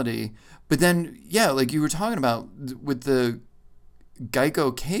 personality. But then, yeah, like you were talking about with the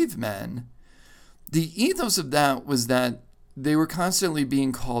Geico cavemen, the ethos of that was that they were constantly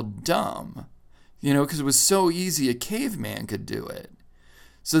being called dumb. Because it was so easy a caveman could do it.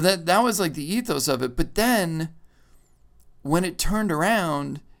 So that was like the ethos of it. But then when it turned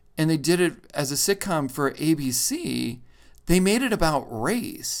around and they did it as a sitcom for ABC, they made it about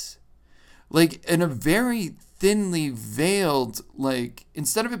race. Like in a very thinly veiled, like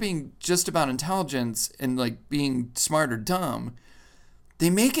instead of it being just about intelligence and like being smart or dumb, they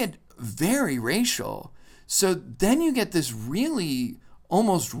make it very racial. So then you get this really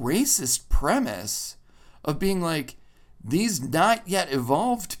almost racist premise of being like these not yet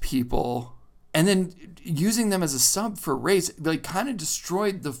evolved people and then using them as a sub for race, like kind of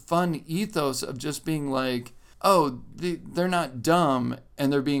destroyed the fun ethos of just being like, oh, they're not dumb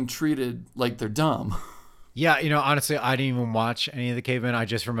and they're being treated like they're dumb. Yeah, honestly, I didn't even watch any of the cavemen. I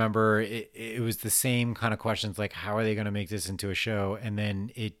just remember it was the same kind of questions like, how are they going to make this into a show? And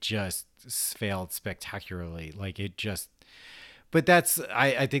then it just failed spectacularly. Like it just... But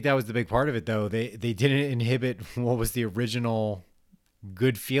I think that was the big part of it, though. They didn't inhibit what was the original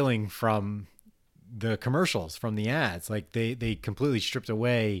good feeling from the commercials, from the ads. Like they completely stripped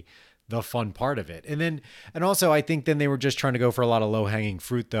away the fun part of it. And also I think then they were just trying to go for a lot of low hanging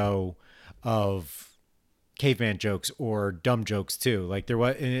fruit, though, of caveman jokes or dumb jokes too. Like there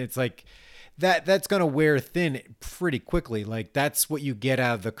was, and it's like that's going to wear thin pretty quickly. Like that's what you get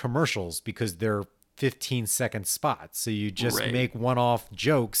out of the commercials because they're 15-second spots. So you just make one-off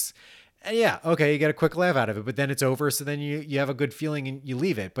jokes. And yeah, okay, you get a quick laugh out of it, but then it's over. So then you have a good feeling and you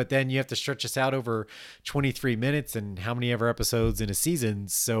leave it. But then you have to stretch this out over 23 minutes and how many ever episodes in a season.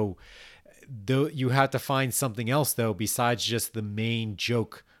 So though you have to find something else, though, besides just the main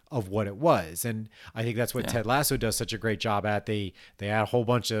joke of what it was. And I think that's what Ted Lasso does such a great job at. They add a whole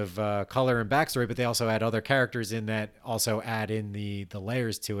bunch of color and backstory, but they also add other characters in that also add in the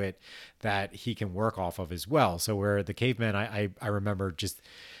layers to it that he can work off of as well. So where the caveman, I remember just,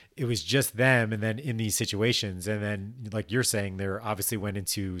 it was just them, and then in these situations, and then like you're saying, they obviously went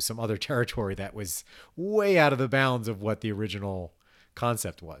into some other territory that was way out of the bounds of what the original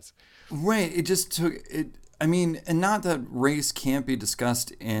concept was. Right. It just took it. I mean, and not that race can't be discussed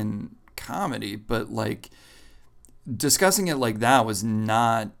in comedy, but like discussing it like that was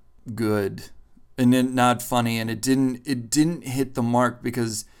not good and then not funny, and it didn't hit the mark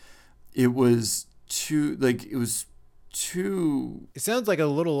because it was too like it was too. It sounds like a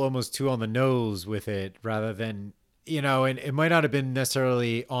little almost too on the nose with it, rather than, and it might not have been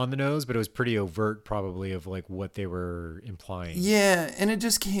necessarily on the nose, but it was pretty overt probably of like what they were implying. Yeah, and it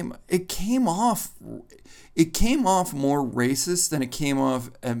came off more racist than it came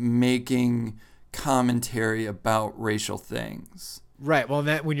off at making commentary about racial things. Right. Well,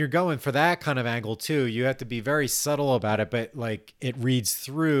 when you're going for that kind of angle too, you have to be very subtle about it, but like it reads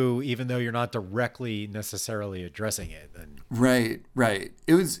through even though you're not directly necessarily addressing it. And Right.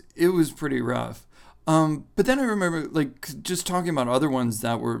 It was pretty rough. But then I remember like just talking about other ones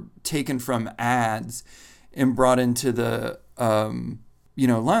that were taken from ads and brought into the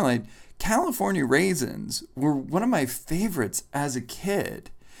limelight. California Raisins were one of my favorites as a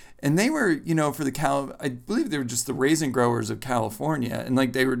kid. And they were, for I believe they were just the raisin growers of California. And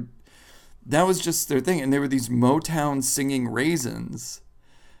like that was just their thing. And they were these Motown singing raisins.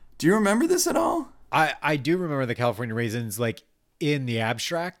 Do you remember this at all? I do remember the California Raisins, like in the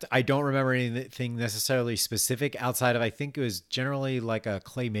abstract. I don't remember anything necessarily specific outside of, I think it was generally like a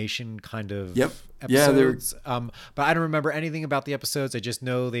claymation kind of episodes. Yeah, but I don't remember anything about the episodes. I just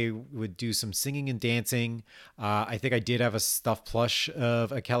know they would do some singing and dancing. I think I did have a stuffed plush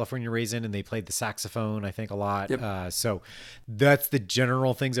of a California Raisin, and they played the saxophone, I think, a lot. Yep. So that's the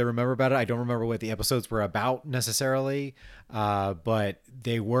general things I remember about it. I don't remember what the episodes were about necessarily, but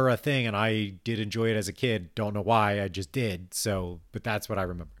they were a thing, and I did enjoy it as a kid. Don't know why, I just did. So, but that's what I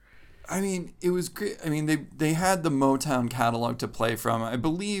remember. I mean, it was great. I mean, they had the Motown catalog to play from. I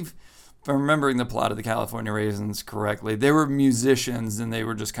believe, if I'm remembering the plot of the California Raisins correctly, they were musicians and they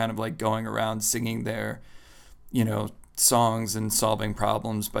were just kind of like going around singing their, songs and solving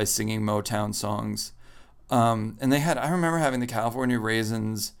problems by singing Motown songs. And I remember having the California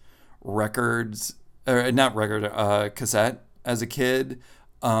Raisins cassette as a kid.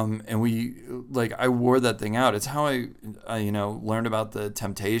 And I wore that thing out. It's how I learned about the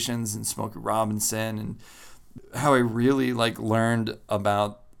Temptations and Smokey Robinson, and how I really learned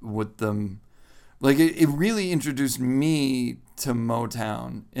about what them, it really introduced me to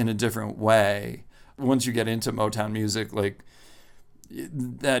Motown in a different way. Once you get into Motown music,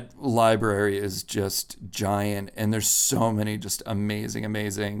 that library is just giant, and there's so many just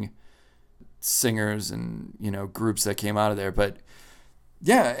amazing singers and, groups that came out of there. But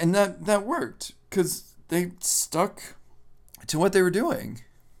yeah, and that worked because they stuck to what they were doing.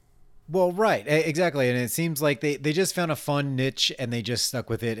 Well, right, exactly. And it seems like they just found a fun niche and they just stuck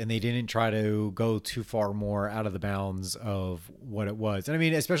with it, and they didn't try to go too far more out of the bounds of what it was. And I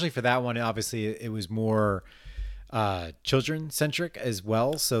mean, especially for that one, obviously it was more children centric as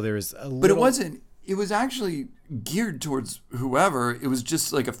well. So there's a little... But it wasn't. It was actually geared towards whoever. It was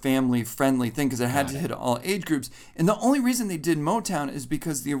just like a family friendly thing because it had to hit all age groups. And the only reason they did Motown is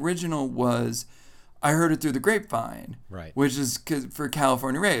because the original was I Heard It Through the Grapevine. Right. Which is for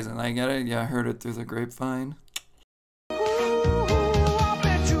California Raisin. I get it. Yeah, I heard it through the grapevine.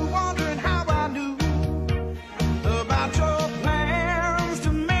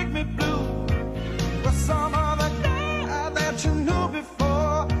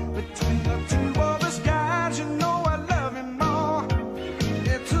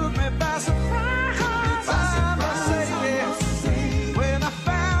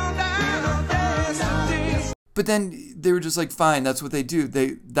 But then they were just like, fine, that's what they do.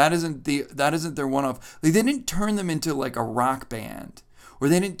 That isn't their one-off. They didn't turn them into like a rock band, or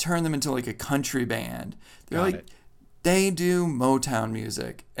they didn't turn them into like a country band. They're they do Motown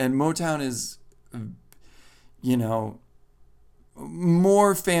music, and Motown is,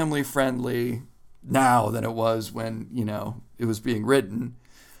 more family friendly now than it was when it was being written.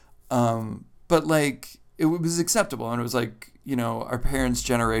 But it was acceptable, and it was our parents'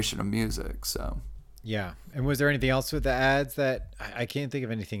 generation of music. So. Yeah. And was there anything else with the ads that I can't think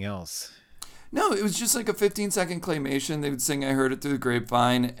of anything else? No, it was just like a 15-second claymation. They would sing I Heard It Through the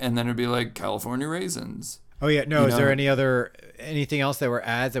Grapevine, and then it'd be like California Raisins. Oh, yeah. No, is there anything else that were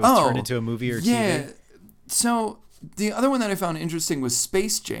ads that was turned into a movie or TV? Yeah. So the other one that I found interesting was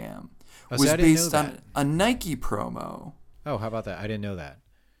Space Jam. Was based on a Nike promo. Oh, how about that? I didn't know that.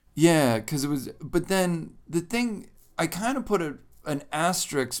 Yeah, because it was... But then the thing... I kind of put an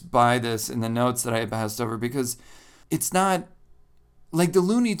asterisk by this in the notes that I had passed over because it's not like the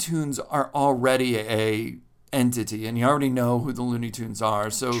Looney Tunes are already a entity, and you already know who the Looney Tunes are.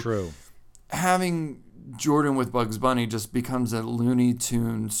 So True. having Jordan with Bugs Bunny just becomes a Looney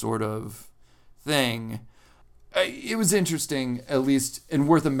Tune sort of thing. It was interesting, at least, and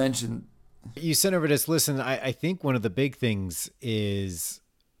worth a mention. You sent over this list, and I think one of the big things is,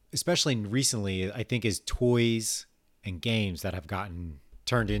 especially recently, I think is toys and games that have gotten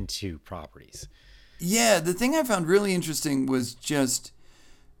turned into properties. Yeah, the thing I found really interesting was just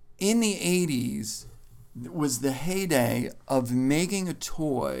in the 80s was the heyday of making a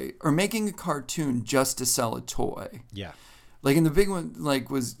toy or making a cartoon just to sell a toy. Yeah. Like in the big one,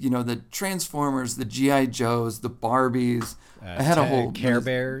 like was, the Transformers, the G.I. Joes, the Barbies. I had a whole Care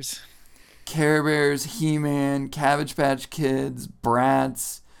Bears. Care Bears, He-Man, Cabbage Patch Kids,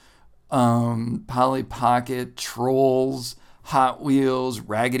 Bratz, Polly Pocket, Trolls, Hot Wheels,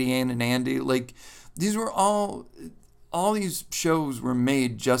 Raggedy Ann and Andy. Like these were all these shows were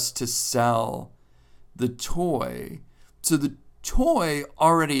made just to sell the toy. So the toy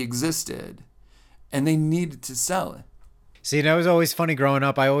already existed and they needed to sell it. See, that was always funny growing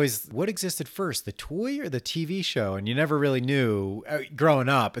up. What existed first, the toy or the TV show? And you never really knew growing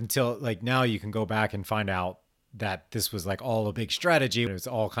up until like now you can go back and find out that this was like all a big strategy. It was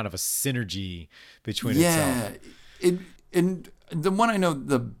all kind of a synergy between itself. And the one I know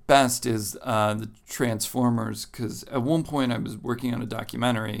the best is the Transformers, because at one point I was working on a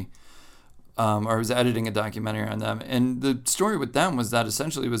documentary, or I was editing a documentary on them. And the story with them was that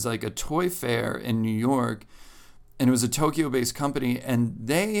essentially it was like a toy fair in New York, and it was a Tokyo-based company, and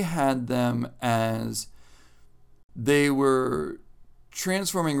they had them as they were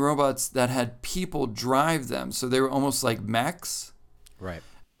transforming robots that had people drive them. So they were almost like mechs. Right.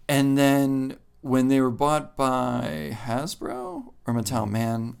 And then when they were bought by Hasbro or Mattel,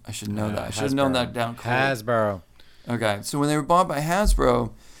 man, I should know that. I should have known that down cold. Hasbro. Okay, so when they were bought by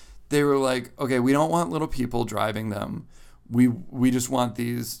Hasbro, they were like, okay, we don't want little people driving them. We just want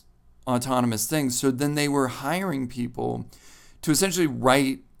these autonomous things. So then they were hiring people to essentially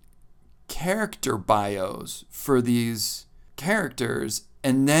write character bios for these characters,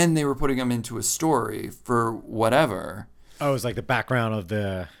 and then they were putting them into a story for whatever. Oh, it was like the background of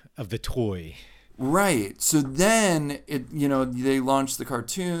the toy. Right. So then they launched the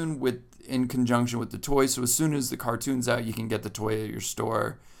cartoon in conjunction with the toy. So as soon as the cartoon's out, you can get the toy at your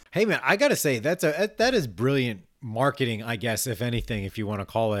store. Hey man, I gotta say that is brilliant marketing, I guess, if anything, if you want to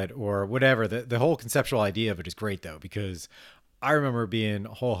call it, or whatever. The whole conceptual idea of it is great though, because I remember being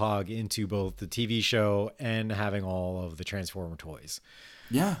whole hog into both the TV show and having all of the Transformer toys.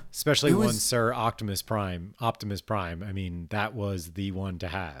 Yeah. Especially one Sir Optimus Prime. I mean, that was the one to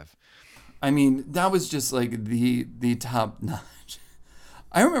have. I mean, that was just like the top notch.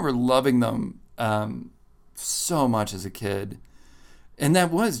 I remember loving them so much as a kid. And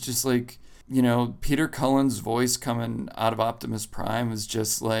that was just like, Peter Cullen's voice coming out of Optimus Prime was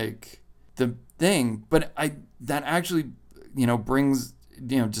just like the thing. But that actually, brings,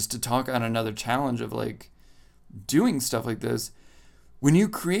 just to talk on another challenge of like doing stuff like this. When you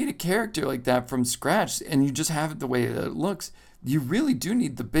create a character like that from scratch and you just have it the way that it looks, you really do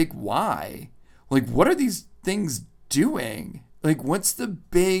need the big why. Like, what are these things doing? Like, what's the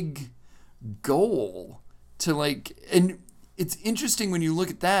big goal to like, and it's interesting when you look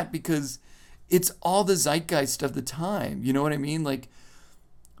at that because it's all the zeitgeist of the time. You know what I mean? Like,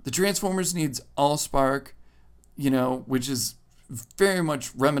 the Transformers needs Allspark, which is very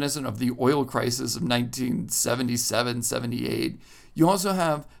much reminiscent of the oil crisis of 1977, 78. You also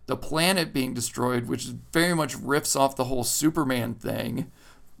have the planet being destroyed, which very much riffs off the whole Superman thing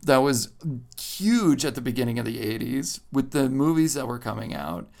that was huge at the beginning of the 80s with the movies that were coming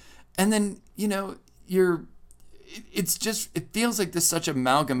out. And then, it feels like this such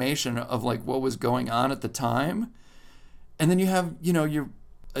amalgamation of like what was going on at the time. And then you have, you're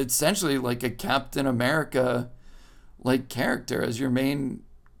essentially like a Captain America like character as your main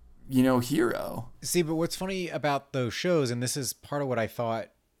hero. See, but what's funny about those shows, and this is part of what I thought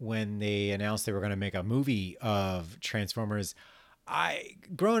when they announced they were going to make a movie of Transformers,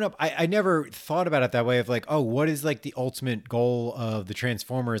 growing up, I never thought about it that way of like, oh, what is like the ultimate goal of the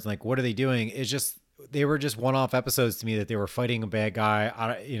Transformers? Like, what are they doing? It's just, they were just one-off episodes to me that they were fighting a bad guy,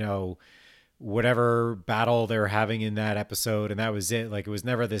 whatever battle they were having in that episode. And that was it. Like, it was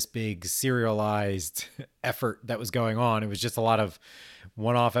never this big serialized effort that was going on. It was just a lot of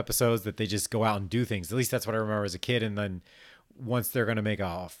one-off episodes that they just go out and do things. At least that's what I remember as a kid. And then once they're going to make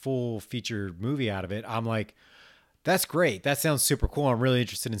a full feature movie out of it, I'm like, that's great. That sounds super cool. I'm really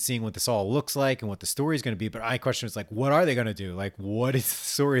interested in seeing what this all looks like and what the story is going to be. But my question is like, what are they going to do? Like, what is the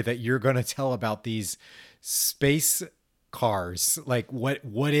story that you're going to tell about these space cars? Like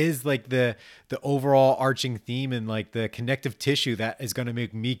what is like the overall arching theme and like the connective tissue that is going to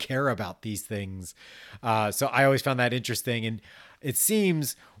make me care about these things? So I always found that interesting, and it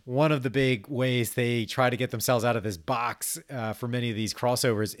seems one of the big ways they try to get themselves out of this box for many of these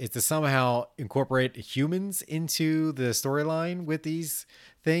crossovers is to somehow incorporate humans into the storyline with these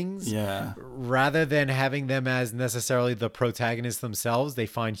things. Yeah. Rather than having them as necessarily the protagonists themselves, they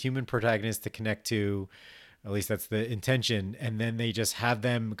find human protagonists to connect to. At least that's the intention. And then they just have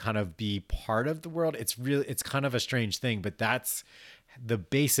them kind of be part of the world. It's kind of a strange thing, but that's the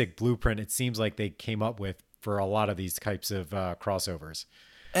basic blueprint it seems like they came up with for a lot of these types of crossovers.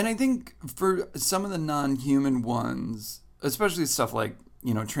 And I think for some of the non-human ones, especially stuff like,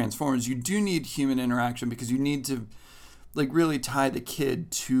 Transformers, you do need human interaction because you need to like really tie the kid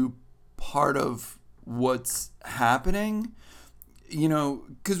to part of what's happening.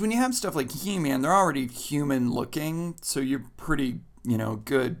 Because when you have stuff like He-Man, they're already human looking, so you're pretty,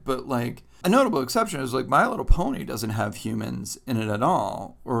 good. But like a notable exception is like My Little Pony doesn't have humans in it at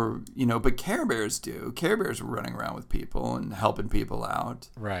all, or but Care Bears do. Care Bears are running around with people and helping people out.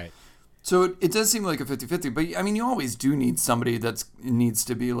 Right. So it does seem like a 50-50, but I mean, you always do need somebody that needs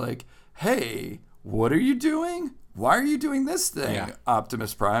to be like, hey, what are you doing? Why are you doing this thing? Yeah.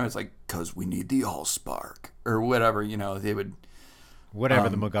 Optimus Prime is like, because we need the Allspark or whatever, they would. Whatever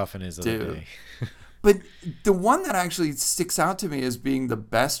the MacGuffin is of the day. But the one that actually sticks out to me as being the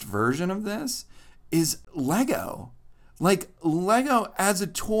best version of this is Lego. Like Lego as a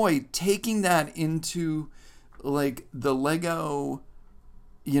toy, taking that into like the Lego,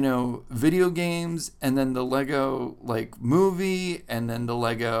 video games, and then the Lego like movie, and then the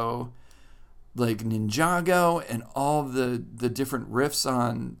Lego like Ninjago, and all the different riffs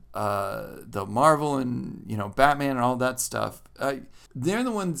on the Marvel and Batman and all that stuff. They're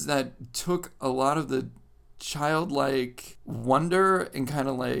the ones that took a lot of the childlike wonder and kind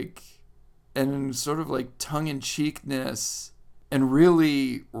of like and sort of like tongue-in-cheekness and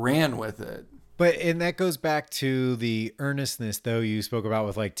really ran with it. And that goes back to the earnestness, though, you spoke about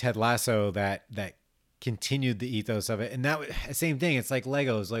with like Ted Lasso, that continued the ethos of it. And that same thing. It's like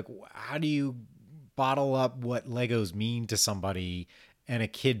Legos. Like, how do you bottle up what Legos mean to somebody and a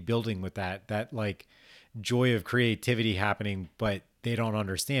kid building with that like joy of creativity happening, but they don't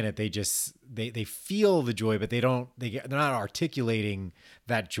understand it. They just, they feel the joy, but they're not articulating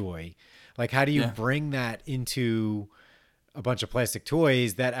that joy. Like, how do you bring that into a bunch of plastic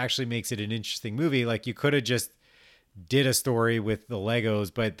toys that actually makes it an interesting movie? Like, you could have just did a story with the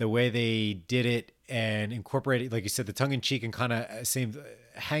Legos, but the way they did it and incorporated, like you said, the tongue in cheek and kind of same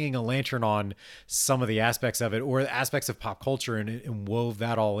hanging a lantern on some of the aspects of it or aspects of pop culture and wove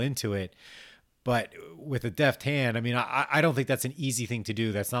that all into it. But with a deft hand, I mean, I don't think that's an easy thing to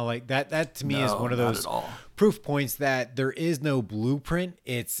do. That's not like that. That to me is one of those proof points that there is no blueprint.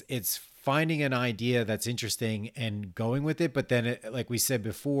 It's finding an idea that's interesting and going with it. But then, like we said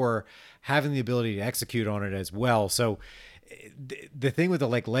before, having the ability to execute on it as well. So the thing with the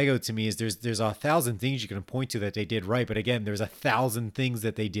like Lego to me is there's 1,000 things you can point to that they did right. But again, there's 1,000 things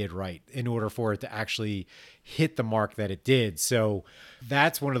that they did right in order for it to actually hit the mark that it did. So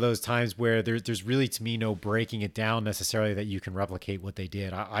that's one of those times where there's really, to me, no breaking it down necessarily that you can replicate what they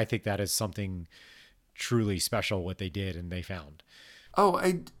did. I think that is something truly special what they did and they found. Oh,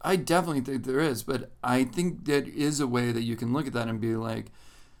 I definitely think there is, but I think that is a way that you can look at that and be like,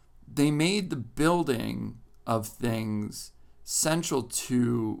 they made the building of things central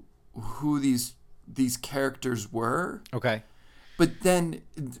to who these characters were. Okay. But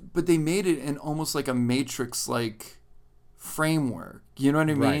they made it in almost like a Matrix like framework. You know what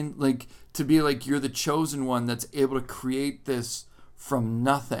I mean? Right. Like to be like you're the chosen one that's able to create this from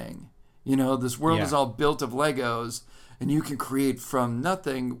nothing. This world is all built of Legos and you can create from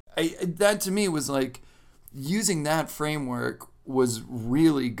nothing. That to me was like using that framework was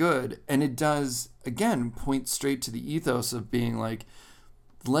really good, and it does again point straight to the ethos of being like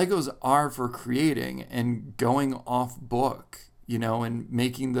Legos are for creating and going off book, and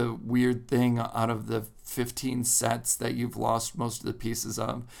making the weird thing out of the 15 sets that you've lost most of the pieces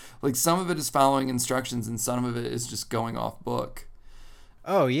of. Like some of it is following instructions and some of it is just going off book.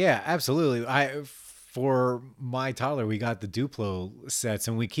 Oh yeah, absolutely. For my toddler, we got the Duplo sets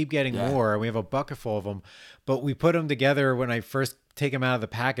and we keep getting more. We have a bucket full of them, but we put them together when I first take them out of the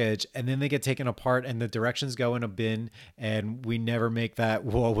package and then they get taken apart and the directions go in a bin and we never make that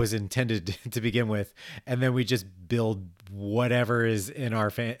what was intended to begin with. And then we just build whatever is in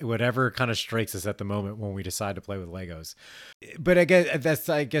our whatever kind of strikes us at the moment when we decide to play with Legos. But I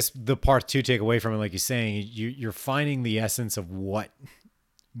guess the part to take away from it, like you're saying, you're finding the essence of what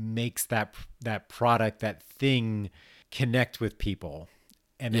makes that product, that thing connect with people.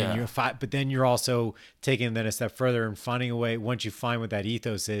 And then Yeah. but then you're also taking then a step further and finding a way, once you find what that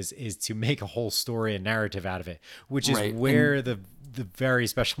ethos is to make a whole story and narrative out of it, which is Right. And where the very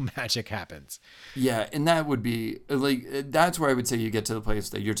special magic happens. yeah, and that would be like that's where I would say you get to the place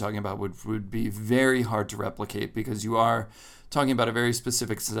that you're talking about would be very hard to replicate because you are talking about a very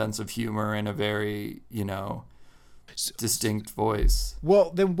specific sense of humor and a very, distinct voice. Well,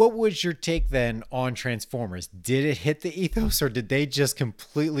 then what was your take then on Transformers? Did it hit the ethos, or did they just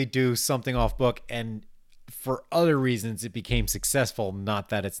completely do something off book and for other reasons it became successful, not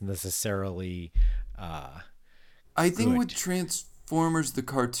that it's necessarily I think with good? Transformers the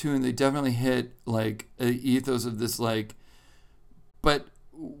cartoon, they definitely hit like a ethos of this like but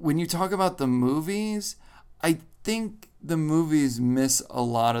when you talk about the movies, I think the movies miss a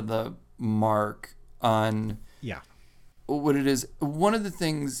lot of the mark on Yeah. what it is. One of the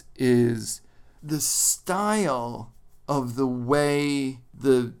things is the style of the way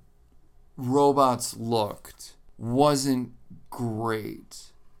the robots looked wasn't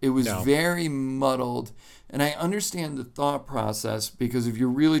great. It was No. very muddled. And I understand the thought process because if you're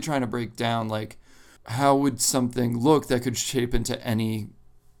really trying to break down, like, how would something look that could shape into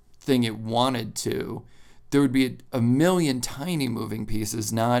anything it wanted to, there would be a million tiny moving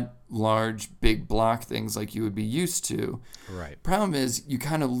pieces, not large, big block things like you would be used to. Right. Problem is, you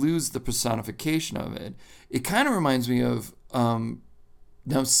kind of lose the personification of it. It kind of reminds me of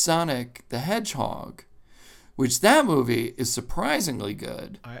now Sonic the Hedgehog, which that movie is surprisingly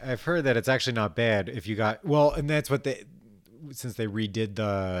good. I've heard that it's actually not bad if you got well, and that's what since they redid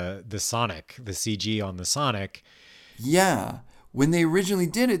the Sonic, the CG on the Sonic. Yeah. When they originally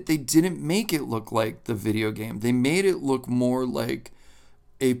did it, they didn't make it look like the video game. They made it look more like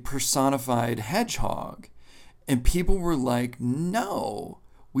a personified hedgehog. And people were like, no,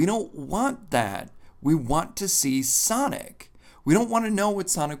 we don't want that. We want to see Sonic. We don't want to know what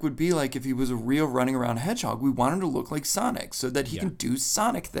Sonic would be like if he was a real running around hedgehog. We want him to look like Sonic so that he Yeah. can do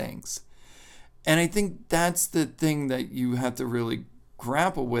Sonic things. And I think that's the thing that you have to really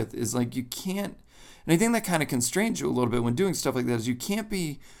grapple with is like you can't, and I think that kind of constrains you a little bit when doing stuff like that is you can't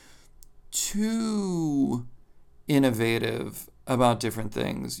be too innovative about different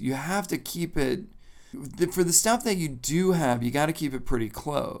things. You have to keep it, for the stuff that you do have, you got to keep it pretty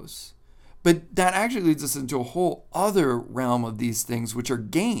close. But that actually leads us into a whole other realm of these things, which are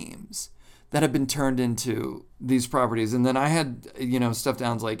games that have been turned into these properties. And then I had, stuff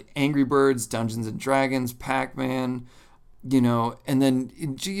downs like Angry Birds, Dungeons and Dragons, Pac-Man, and then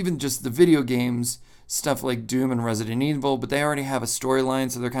even just the video games, stuff like Doom and Resident Evil, but they already have a storyline,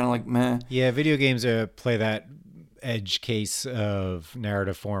 so they're kind of like meh. Yeah, video games play that edge case of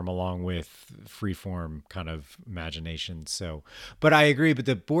narrative form along with freeform kind of imagination. So, but I agree. But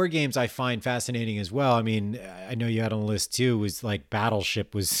the board games I find fascinating as well. I mean, I know you had on the list too, was like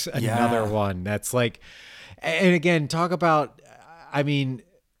Battleship was another Yeah. one that's like, and again, talk about, I mean,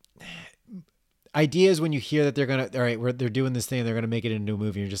 ideas when you hear that they're going to, all right, they're doing this thing and they're going to make it into a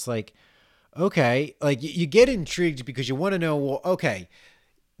movie. You're just like, okay, like you get intrigued because you want to know, well, okay,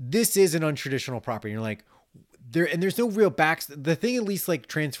 this is an untraditional property. You're like, there's no real the thing, at least like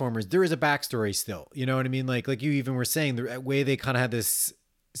Transformers, there is a backstory still, you know what I mean? Like you even were saying, the way they kind of had this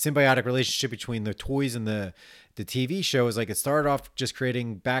symbiotic relationship between the toys and the TV show is like, it started off just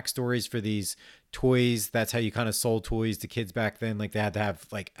creating backstories for these toys. That's how you kind of sold toys to kids back then. Like they had to have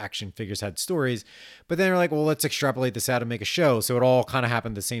like action figures had stories, but then they're like, well, let's extrapolate this out and make a show. So it all kind of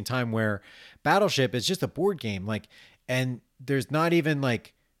happened at the same time, where Battleship is just a board game. Like, and there's not even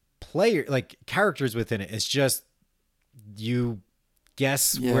like characters within it. It's just you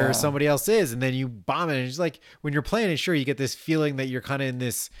guess where Yeah. somebody else is and then you bomb it. And it's like when you're playing it, sure, you get this feeling that you're kind of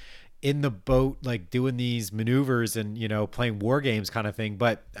in the boat, like doing these maneuvers and, playing war games kind of thing.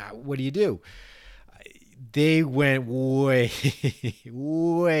 But what do? They went way,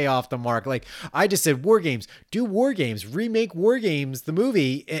 way off the mark. Like I just said, war games, do war games, remake war games, the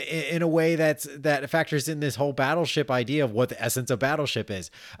movie in a way that factors in this whole Battleship idea of what the essence of Battleship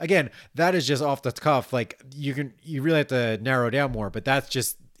is. Again, that is just off the cuff. Like you really have to narrow down more, but that's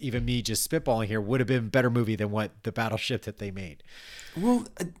just even me just spitballing here, would have been a better movie than what the Battleship that they made. Well,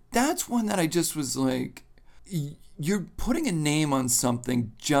 that's one that I just was like, you're putting a name on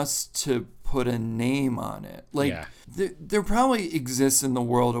something just to put a name on it. Like, Yeah. there probably exists in the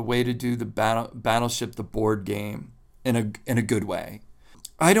world a way to do the Battleship, the board game, in a good way.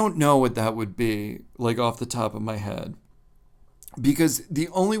 I don't know what that would be, like off the top of my head, because the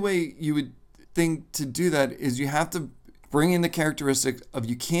only way you would think to do that is you have to bring in the characteristic of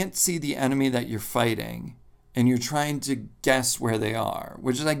you can't see the enemy that you're fighting and you're trying to guess where they are,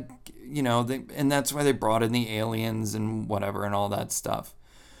 which is like, and that's why they brought in the aliens and whatever and all that stuff.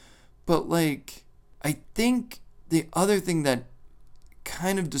 But like, I think the other thing that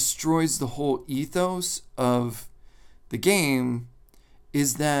kind of destroys the whole ethos of the game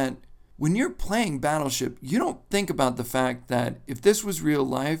is that when you're playing Battleship, you don't think about the fact that if this was real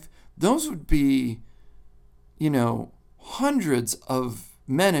life, those would be, hundreds of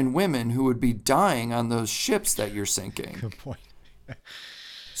men and women who would be dying on those ships that you're sinking. Good point.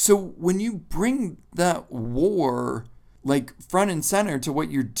 So when you bring that war like front and center to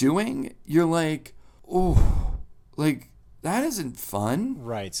what you're doing, you're like, oh, like that isn't fun.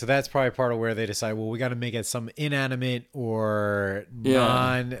 Right. So that's probably part of where they decide, well, we got to make it some inanimate or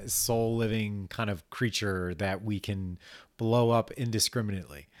non-soul living kind of creature that we can blow up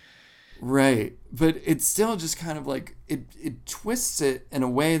indiscriminately. Right. But it's still just kind of like it twists it in a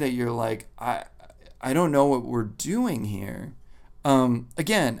way that you're like, I don't know what we're doing here.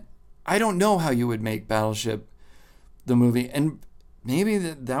 Again, I don't know how you would make Battleship the movie, and maybe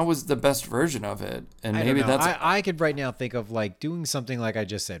that was the best version of it, and maybe that's. I could right now think of like doing something like I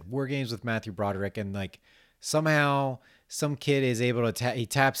just said, War Games with Matthew Broderick, and like somehow some kid is able to he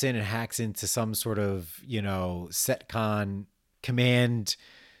taps in and hacks into some sort of SETCON command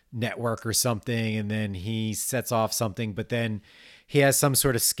network or something, and then he sets off something, but then he has some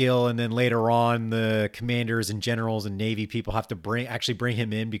sort of skill, and then later on the commanders and generals and Navy people have to bring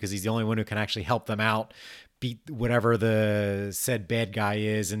him in because he's the only one who can actually help them out beat whatever the said bad guy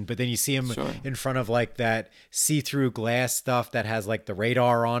is. But then you see him in front of like that see-through glass stuff that has like the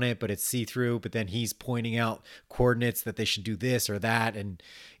radar on it, but it's see-through, but then he's pointing out coordinates that they should do this or that, and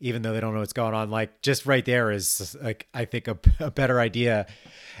even though they don't know what's going on, like just right there is like I think a better idea.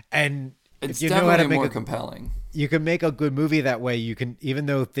 And it's definitely more compelling. You can make a good movie that way. You can, even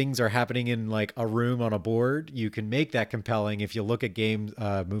though things are happening in like a room on a board, you can make that compelling. If you look at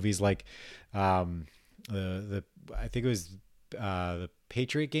movies like I think it was the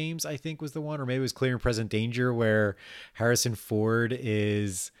Patriot Games, I think was the one, or maybe it was Clear and Present Danger, where Harrison Ford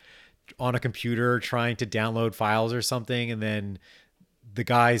is on a computer trying to download files or something, and then the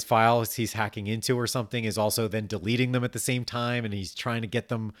guy's files he's hacking into or something is also then deleting them at the same time, and he's trying to get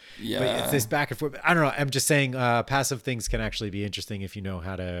them. Yeah. But it's this back and forth. I don't know. I'm just saying passive things can actually be interesting if you know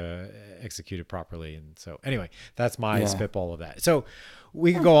how to execute it properly. And so anyway, that's my spitball of that. So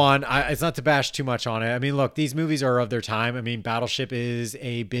we can go on. It's not to bash too much on it. I mean, look, these movies are of their time. I mean, Battleship is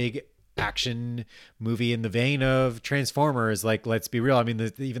a big action movie in the vein of Transformers. Like, let's be real. I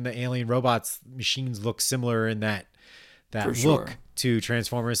mean, even the alien robots machines look similar in that look to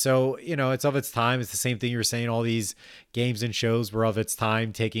Transformers. So, it's of its time. It's the same thing you were saying. All these games and shows were of its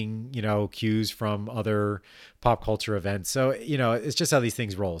time, taking, cues from other pop culture events. So, it's just how these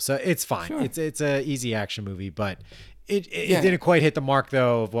things roll. So it's fine. Sure. It's a easy action movie, but it didn't quite hit the mark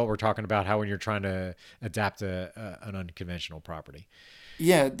though of what we're talking about, how when you're trying to adapt an unconventional property.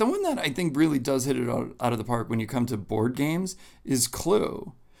 Yeah. The one that I think really does hit it out of the park when you come to board games is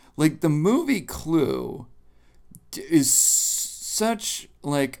Clue. Like the movie Clue is such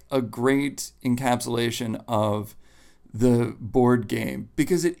like a great encapsulation of the board game,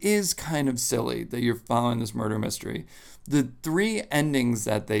 because it is kind of silly that you're following this murder mystery. The 3 endings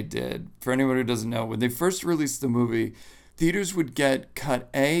that they did, for anyone who doesn't know, when they first released the movie, theaters would get cut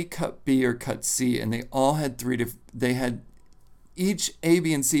A, cut B, or cut C, and they all had each A,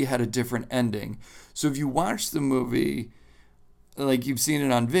 B, and C had a different ending. So if you watch the movie, like you've seen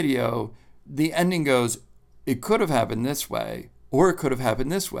it on video, the ending goes, it could have happened this way, or it could have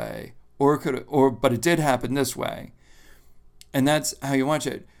happened this way, but it did happen this way. And that's how you watch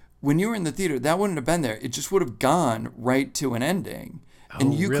it. When you were in the theater, that wouldn't have been there. It just would have gone right to an ending.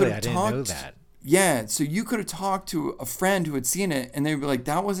 And you really? Could have I didn't know that. Yeah, so you could have talked to a friend who had seen it, and they'd be like,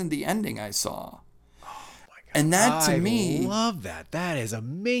 that wasn't the ending I saw. And that to me, I love that. That is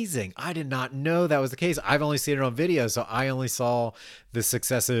amazing. I did not know that was the case. I've only seen it on video, so I only saw the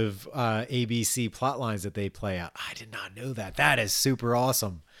successive ABC plot lines that they play out. I did not know that. That is super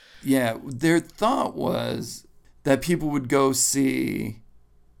awesome. Yeah, their thought was that people would go see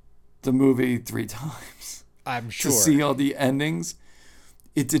the movie 3 times. I'm sure. To see all the endings.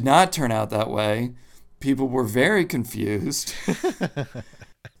 It did not turn out that way. People were very confused.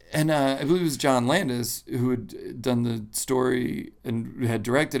 And I believe it was John Landis who had done the story and had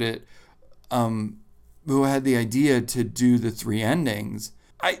directed it, who had the idea to do the 3 endings.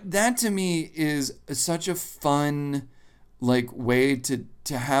 That to me is such a fun way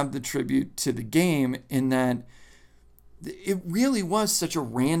to have the tribute to the game, in that it really was such a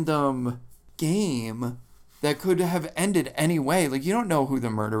random game that could have ended any way. Like, you don't know who the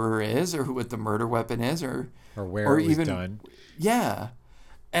murderer is, or what the murder weapon is, or where it was done. Yeah.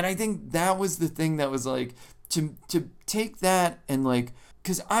 And I think that was the thing that was like, to take that and like,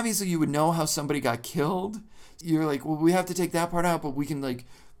 because obviously you would know how somebody got killed. You're like, well, we have to take that part out, but we can like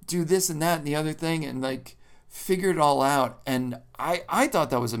do this and that and the other thing and like figure it all out. And I thought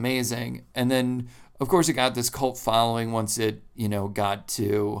that was amazing. And then, of course, it got this cult following once it, got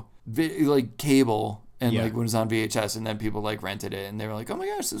to like cable and like when it was on VHS, and then people like rented it and they were like, oh my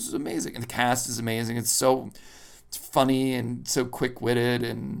gosh, this is amazing. And the cast is amazing. It's funny and so quick-witted,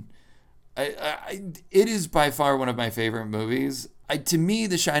 and it is by far one of my favorite movies. To me,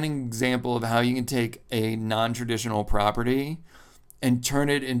 the shining example of how you can take a non-traditional property and turn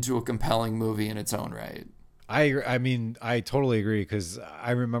it into a compelling movie in its own right. I mean, I totally agree, because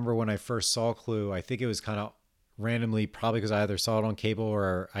I remember when I first saw Clue, I think it was kind of randomly, probably because I either saw it on cable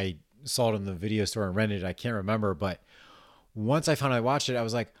or I saw it in the video store and rented it. I can't remember, but once I finally watched it, I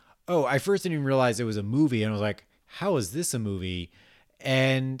was like, oh, I first didn't even realize it was a movie, and I was like, how is this a movie?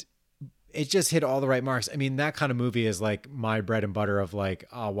 And it just hit all the right marks. I mean, that kind of movie is like my bread and butter of like,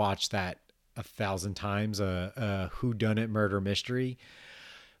 I'll watch that 1,000 times, a whodunit murder mystery.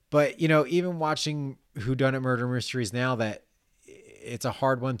 But, even watching whodunit murder mysteries now, that it's a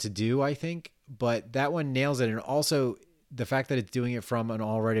hard one to do, I think, but that one nails it. And also the fact that it's doing it from an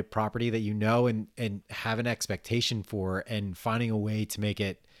already property that and have an expectation for, and finding a way to make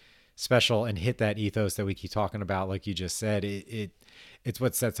it special and hit that ethos that we keep talking about, like you just said, it's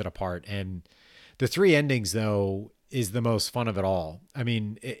what sets it apart. And the 3 endings, though, is the most fun of it all. I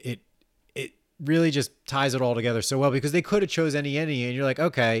mean, it really just ties it all together so well, because they could have chose any ending and you're like,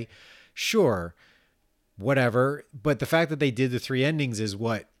 okay, sure, whatever. But the fact that they did the 3 endings is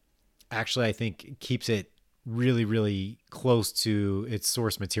what actually, I think, keeps it really, really close to its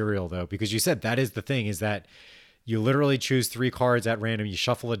source material, though, because you said that is the thing, is that you literally choose 3 cards at random. You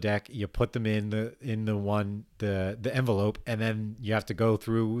shuffle a deck, you put them in the envelope, and then you have to go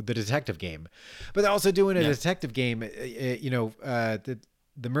through the detective game. But they're also doing a detective game, the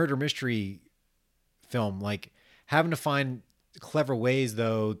murder mystery film, like having to find clever ways,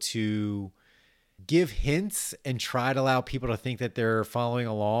 though, to give hints and try to allow people to think that they're following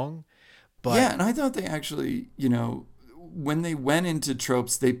along. But yeah, and I thought they actually, when they went into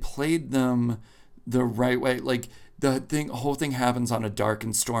tropes, they played them the right way. Like the whole thing happens on a dark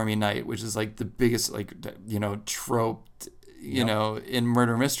and stormy night, which is like the biggest, like, trope, in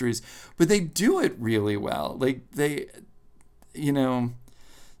murder mysteries. But they do it really well. Like they,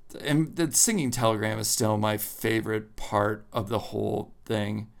 and the singing telegram is still my favorite part of the whole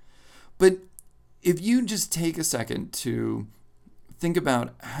thing. But if you just take a second to think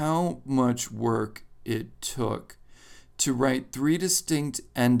about how much work it took to write 3 distinct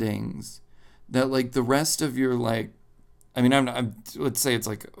endings that, like, the rest of your, like, I mean, I'm let's say it's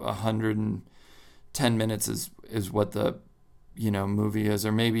like 110 minutes is what the, movie is,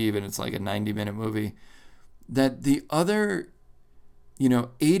 or maybe even it's like a 90-minute movie, that the other,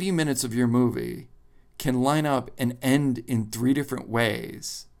 80 minutes of your movie can line up and end in 3 different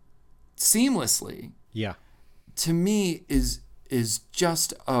ways seamlessly. Yeah. To me is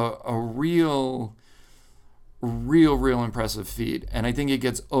just a real impressive feat. And I think it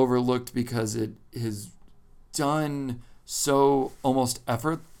gets overlooked because it is done so almost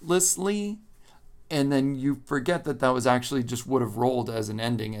effortlessly. And then you forget that was actually just would have rolled as an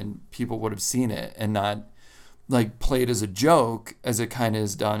ending and people would have seen it, and not like played as a joke as it kind of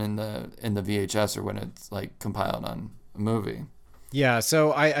is done in the VHS or when it's like compiled on a movie. Yeah.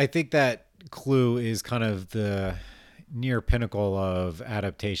 So I think that Clue is kind of the near pinnacle of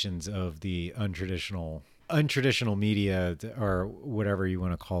adaptations of the untraditional media, or whatever you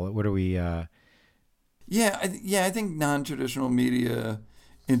want to call it. What are we? I think non-traditional media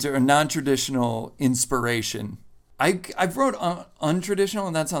into a non-traditional inspiration. I've wrote untraditional,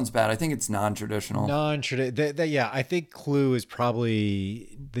 and that sounds bad. I think it's non-traditional. Yeah, I think Clue is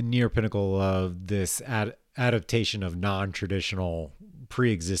probably the near pinnacle of this adaptation of non-traditional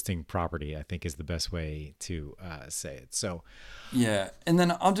pre-existing property, I think, is the best way to say it. So yeah, and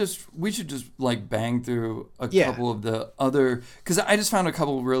then we should just like bang through a couple of the other, because I just found a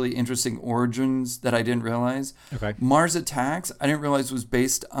couple of really interesting origins that I didn't realize. Okay. Mars Attacks, I didn't realize was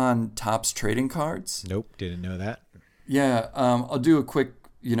based on Topps trading cards. Nope, didn't know that. Yeah, I'll do a quick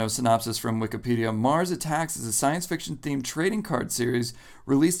synopsis from Wikipedia. Mars Attacks is a science fiction themed trading card series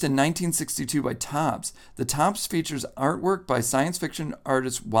released in 1962 by Topps. The Topps features artwork by science fiction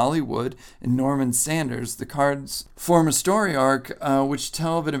artists Wally Wood and Norman Sanders. The cards form a story arc which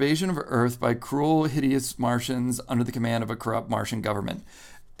tell of an invasion of Earth by cruel, hideous Martians under the command of a corrupt Martian government.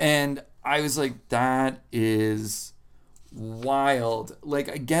 And I was like, that is wild. Like,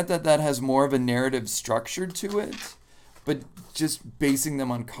 I get that has more of a narrative structure to it. but just basing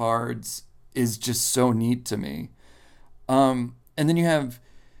them on cards is just so neat to me. And then you have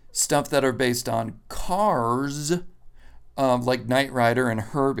stuff that are based on cars, like Knight Rider and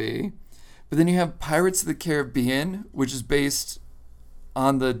Herbie. But then you have Pirates of the Caribbean, which is based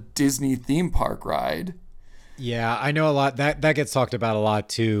on the Disney theme park ride. Yeah, I know a lot. That gets talked about a lot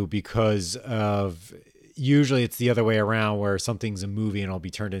too, because of usually it's the other way around where something's a movie and it'll be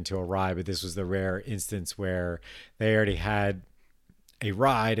turned into a ride. But this was the rare instance where they already had a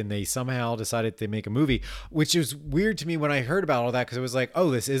ride and they somehow decided to make a movie, which is weird to me when I heard about all that, because it was like, oh,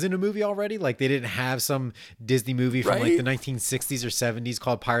 this isn't a movie already? Like they didn't have some Disney movie from like the 1960s or 70s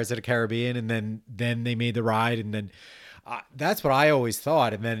called Pirates of the Caribbean, and then they made the ride, and then that's what I always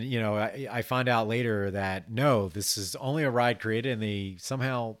thought. And then, I find out later that no, this is only a ride created, and they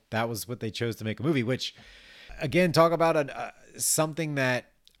somehow that was what they chose to make a movie, which again, talk about something that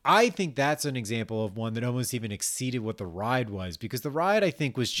I think that's an example of one that almost even exceeded what the ride was, because the ride, I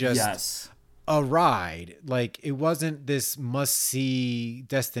think, was just a ride. Like it wasn't this must-see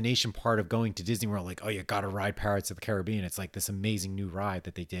destination part of going to Disney World. Like, oh, you got to ride Pirates of the Caribbean. It's like this amazing new ride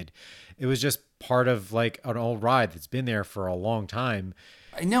that they did. It was just part of like an old ride that's been there for a long time.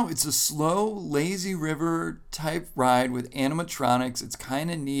 I know, it's a slow, lazy river type ride with animatronics. It's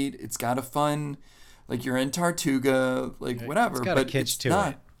kind of neat. It's got a fun, like you're in Tortuga, like whatever. It's got a kitsch to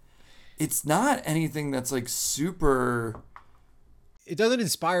it. It's not anything that's like super. It doesn't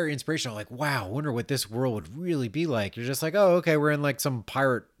inspire inspiration. Like, wow, I wonder what this world would really be like. You're just like, oh, okay, we're in like some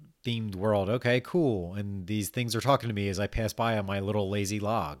pirate themed world. Okay, cool. And these things are talking to me as I pass by on my little lazy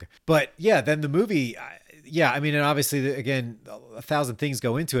log. But yeah, then the movie, I mean, and obviously, again, 1,000 things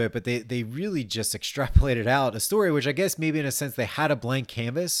go into it, but they really just extrapolated out a story, which I guess maybe in a sense they had a blank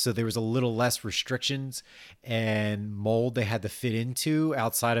canvas. So there was a little less restrictions and mold they had to fit into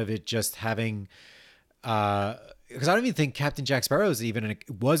outside of it just having, because I don't even think Captain Jack Sparrow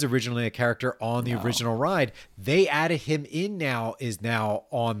was originally a character on the original ride. They added him in is now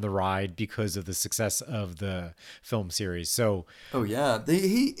on the ride because of the success of the film series. So, oh yeah,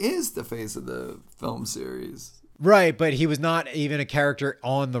 he is the face of the film series. Right, but he was not even a character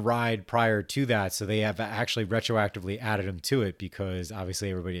on the ride prior to that, so they have actually retroactively added him to it because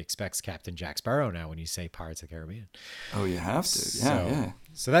obviously everybody expects Captain Jack Sparrow now when you say Pirates of the Caribbean. Oh, you have to, yeah.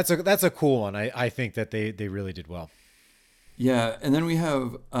 So that's a cool one. I think that they really did well. Yeah, and then we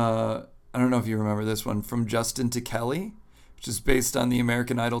have I don't know if you remember this one, From Justin to Kelly, which is based on the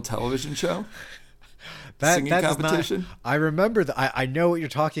American Idol television show. Singing competition. I remember that. I know what you're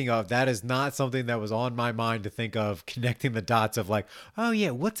talking of. That is not something that was on my mind to think of, connecting the dots of like, oh yeah,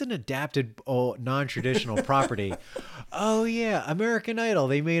 what's an adapted non-traditional property? Oh yeah, American Idol.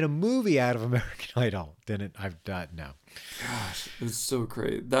 They made a movie out of American Idol. Didn't I've no. Gosh, it was so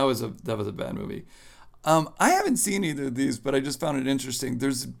great. That was a bad movie. I haven't seen either of these, but I just found it interesting.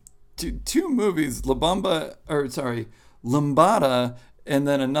 There's two movies, Lambada, and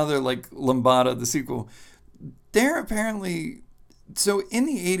then another like Lambada, the sequel. They're apparently, so in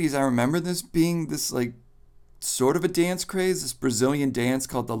the 80s, I remember this being this like sort of a dance craze, this Brazilian dance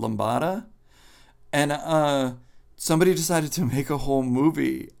called the Lambada. And somebody decided to make a whole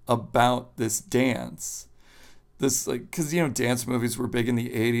movie about this dance. This like, because dance movies were big in the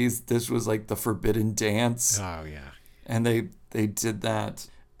 80s. This was like the forbidden dance. Oh yeah. And they did that.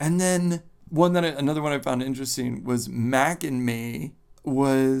 And then another one I found interesting was Mac and Me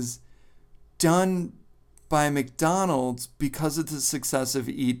was done by McDonald's because of the success of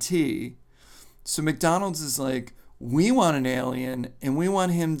E.T. So McDonald's is like, we want an alien and we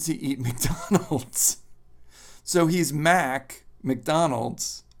want him to eat McDonald's. So he's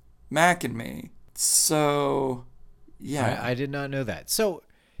McDonald's, Mac and Me. So yeah. I did not know that. So,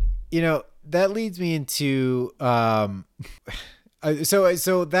 that leads me into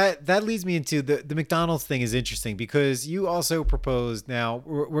so that leads me into the McDonald's thing is interesting because you also proposed. Now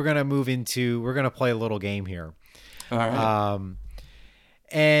we're gonna play a little game here. All right.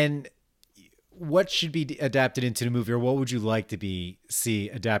 And what should be adapted into the movie, or what would you like to see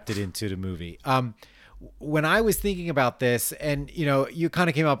adapted into the movie? When I was thinking about this, and you kind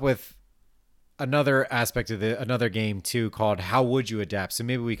of came up with another aspect of another game too, called How Would You Adapt? So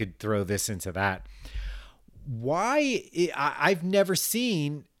maybe we could throw this into that. I've never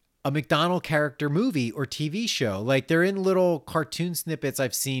seen a McDonald character movie or TV show. Like they're in little cartoon snippets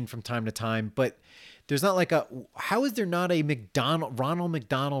I've seen from time to time, but there's not like how is there not a Ronald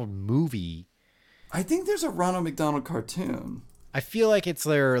McDonald movie? I think there's a Ronald McDonald cartoon. I feel like it's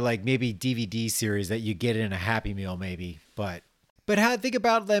their like maybe DVD series that you get in a Happy Meal maybe, but think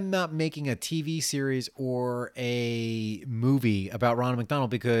about them not making a TV series or a movie about Ronald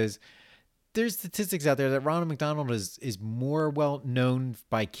McDonald, because there's statistics out there that Ronald McDonald is more well known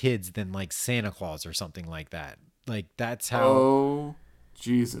by kids than like Santa Claus or something like that. Like that's how. Oh,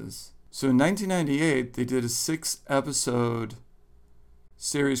 Jesus. So in 1998, they did a 6-episode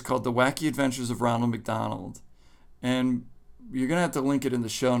series called The Wacky Adventures of Ronald McDonald. And you're going to have to link it in the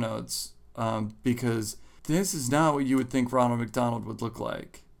show notes because this is not what you would think Ronald McDonald would look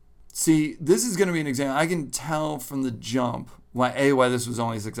like. See, this is going to be an example. I can tell from the jump why this was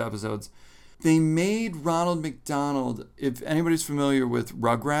only 6 episodes. They made Ronald McDonald, if anybody's familiar with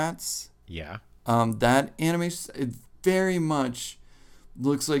Rugrats, Yeah. that animation, it very much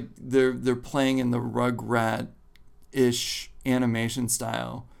looks like they're playing in the Rugrat-ish animation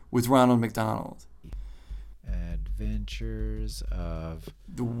style with Ronald McDonald. Adventures of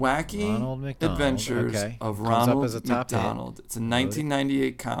The Wacky Ronald McDonald. Adventures Okay. of Comes Ronald up as a top McDonald. hit. It's a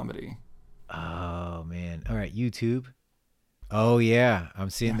 1998 comedy. Oh man! All right, YouTube. Oh yeah, I'm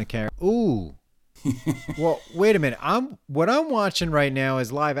seeing the character. Ooh. Well, wait a minute. What I'm watching right now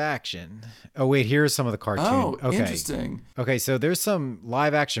is live action. Oh wait, here's some of the cartoon. Oh, okay. interesting. Okay, so there's some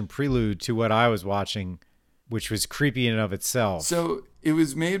live action prelude to what I was watching, which was creepy in and of itself. So it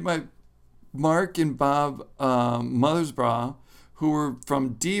was made by Mark and Bob Mothersbaugh, who were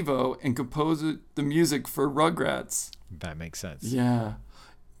from Devo and composed the music for Rugrats. That makes sense. Yeah.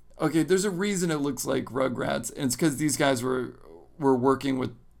 Okay, there's a reason it looks like Rugrats, and it's because these guys were working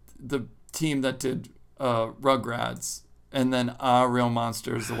with the team that did Rugrats, and then Real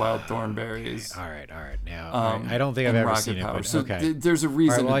Monsters, The Wild Thornberries. All right. Now, I don't think I've and ever Rocket seen Power. it, but So okay. there's a All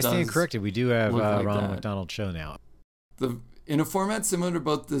reason right, well, I it stand does corrected. We do have look like Ronald that. McDonald show now. In a format similar to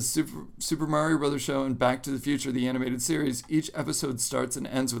both the Super Mario Brothers show and Back to the Future, the animated series, each episode starts and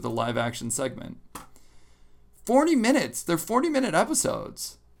ends with a live-action segment. 40 minutes. They're 40-minute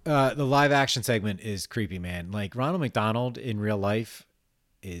episodes. The live action segment is creepy, man. Like Ronald McDonald in real life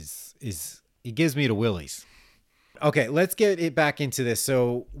is it gives me the willies. Okay, let's get it back into this.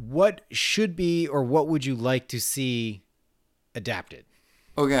 So, what should be or what would you like to see adapted?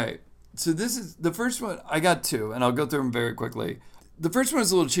 Okay, so this is the first one. I got 2, and I'll go through them very quickly. The first one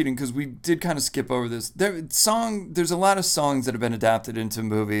is a little cheating because we did kind of skip over this. There's a lot of songs that have been adapted into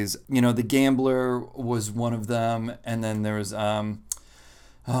movies. You know, The Gambler was one of them, and then there was oh,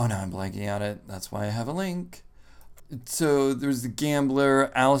 now I'm blanking on it. That's why I have a link. So there's The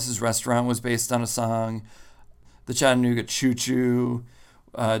Gambler. Alice's Restaurant was based on a song. The Chattanooga Choo Choo.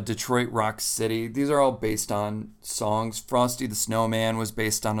 Detroit Rock City. These are all based on songs. Frosty the Snowman was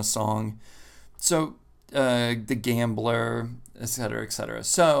based on a song. So The Gambler, etc., etc.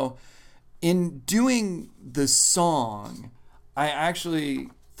 So in doing the song, I actually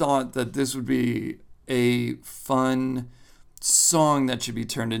thought that this would be a fun song that should be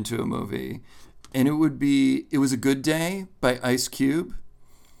turned into a movie. And it was A Good Day by Ice Cube.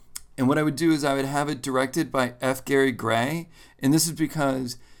 And what I would do is I would have it directed by F. Gary Gray. And this is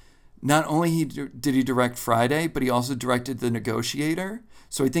because not only did he direct Friday, but he also directed The Negotiator.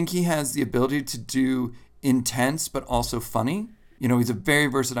 So I think he has the ability to do intense but also funny. You know, he's a very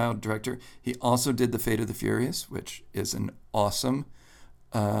versatile director. He also did The Fate of the Furious, which is an awesome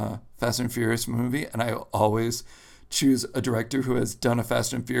Fast and Furious movie. And I always choose a director who has done a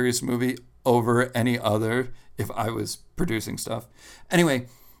Fast and Furious movie over any other if I was producing stuff. Anyway,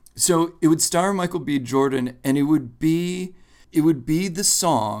 so it would star Michael B. Jordan, and it would be the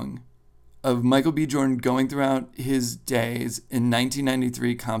song of Michael B. Jordan going throughout his days in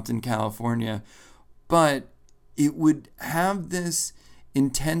 1993 Compton, California. But it would have this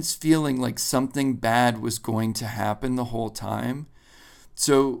intense feeling like something bad was going to happen the whole time.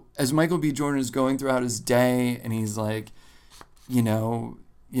 So as Michael B. Jordan is going throughout his day and he's like, you know,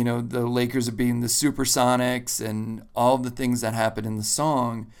 the Lakers are beating the Supersonics and all the things that happen in the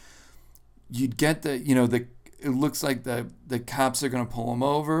song, you'd get it looks like the cops are going to pull him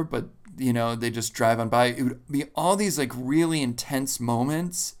over, but, they just drive on by. It would be all these like really intense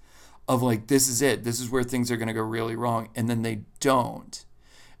moments of like, this is it. This is where things are going to go really wrong. And then they don't.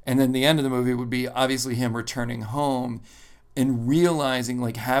 And then the end of the movie would be obviously him returning home and realizing,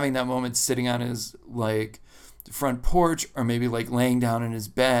 like, having that moment sitting on his like front porch or maybe like laying down in his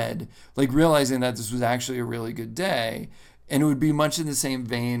bed, like realizing that this was actually a really good day. And it would be much in the same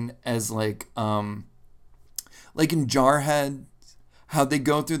vein as like in Jarhead, how they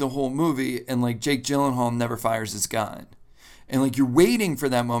go through the whole movie and like Jake Gyllenhaal never fires his gun. And like you're waiting for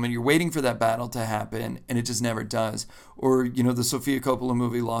that moment, you're waiting for that battle to happen, and it just never does. Or, the Sofia Coppola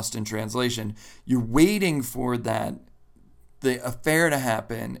movie Lost in Translation, you're waiting for the affair to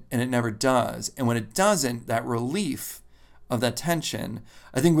happen, and it never does. And when it doesn't, that relief of that tension,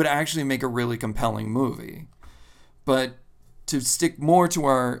 I think would actually make a really compelling movie. But to stick more to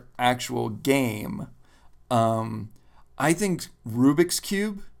our actual game, I think Rubik's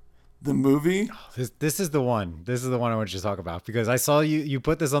Cube, the movie. This is the one. This is the one I want you to talk about, because I saw you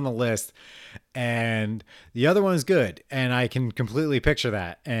put this on the list, and the other one is good, and I can completely picture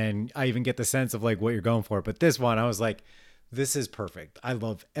that, and I even get the sense of like what you're going for. But this one, I was like, this is perfect. I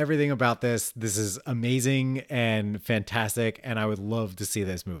love everything about this. This is amazing and fantastic, and I would love to see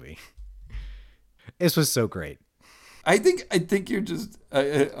this movie. This was so great. I think you're just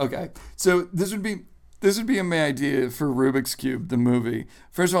okay. So this would be my idea for Rubik's Cube, the movie.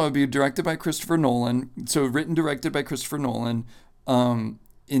 First of all, it would be directed by Christopher Nolan. So written, directed by Christopher Nolan.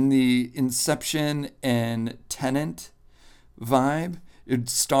 In the Inception and Tenet vibe, it'd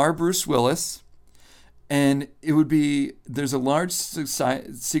star Bruce Willis, and it would be there's a large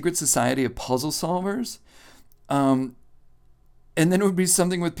secret society of puzzle solvers. And then it would be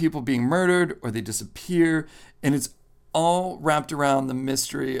something with people being murdered or they disappear, and it's all wrapped around the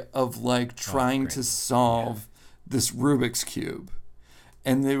mystery of like trying to solve this Rubik's Cube.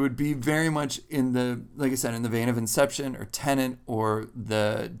 And they would be very much in the, like I said, in the vein of Inception or Tenet or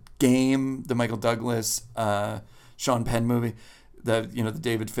the Game, the Michael Douglas, Sean Penn movie, the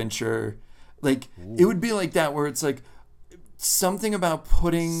David Fincher. Like, it would be like that, where it's like something about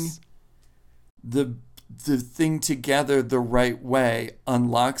putting the thing together the right way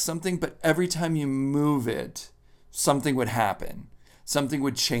unlocks something, but every time you move it, something would happen. Something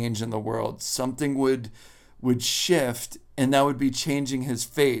would change in the world. Something would shift, and that would be changing his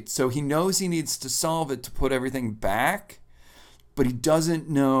fate. So he knows he needs to solve it to put everything back, but he doesn't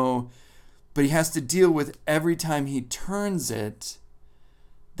know, but he has to deal with every time he turns it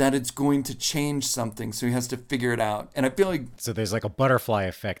that it's going to change something. So he has to figure it out. And I feel like... So there's like a butterfly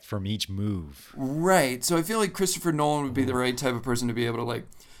effect from each move. Right. So I feel like Christopher Nolan would be the right type of person to be able to like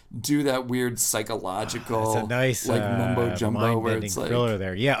do that weird psychological, it's a nice like mumbo jumbo where it's like thriller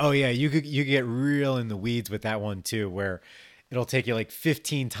there. Yeah. Oh yeah. You could get real in the weeds with that one too, where it'll take you like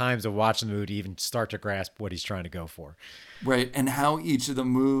 15 times of watching the movie to even start to grasp what he's trying to go for. Right. And how each of the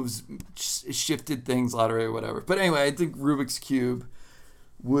moves shifted things, lottery or whatever. But anyway, I think Rubik's Cube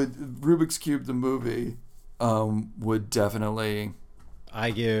the movie would definitely... I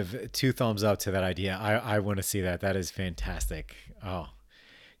give 2 thumbs up to that idea. I want to see that. That is fantastic. Oh,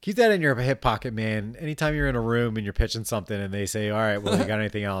 keep that in your hip pocket, man. Anytime you're in a room and you're pitching something and they say, all right, well, you got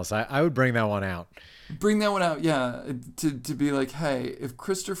anything else? I would bring that one out. Bring that one out, yeah. To be like, hey, if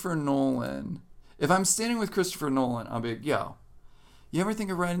I'm standing with Christopher Nolan, I'll be like, yo, you ever think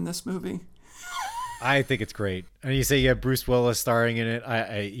of writing this movie? I think it's great. And you say you have Bruce Willis starring in it.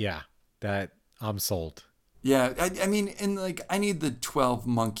 I'm sold. Yeah, I mean, and like, I need the 12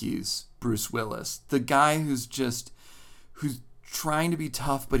 Monkeys Bruce Willis, the guy who's trying to be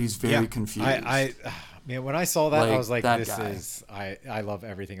tough, but he's very confused. Man, when I saw that, I was like, I love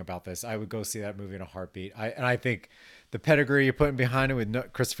everything about this. I would go see that movie in a heartbeat. I think the pedigree you're putting behind it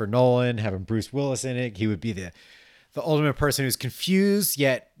with Christopher Nolan, having Bruce Willis in it, he would be the ultimate person who's confused,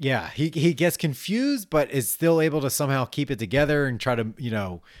 yet, he gets confused, but is still able to somehow keep it together and try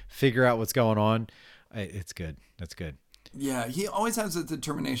to, figure out what's going on. It's good. That's good. Yeah, he always has a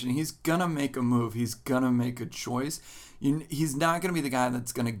determination. He's going to make a move. He's going to make a choice. He's not going to be the guy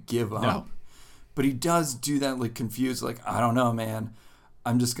that's going to give up. No. But he does do that, like, confused, like, I don't know, man.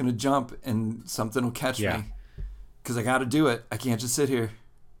 I'm just going to jump and something will catch me. Because I got to do it. I can't just sit here.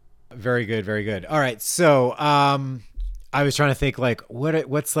 Very good, very good. All right, so I was trying to think like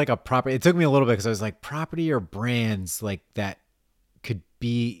what's like a property. It took me a little bit because I was like property or brands like that could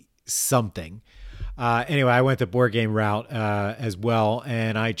be something. Anyway, I went the board game route as well,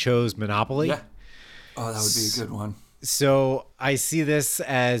 and I chose Monopoly. Yeah. Oh, that would be a good one. So I see this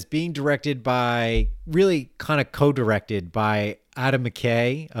as being directed by, really kind of co-directed by Adam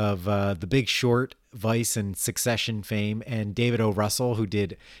McKay of The Big Short, Vice, and Succession fame, and David O. Russell, who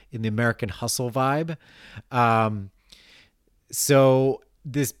did In the American Hustle vibe. So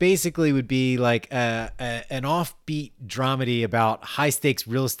this basically would be like an offbeat dramedy about high-stakes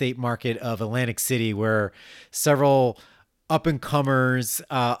real estate market of Atlantic City, where several up-and-comers,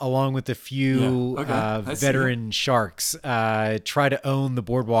 along with a few veteran sharks, try to own the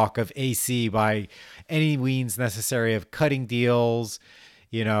boardwalk of AC by any means necessary of cutting deals,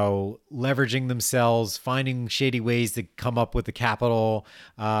 leveraging themselves, finding shady ways to come up with the capital,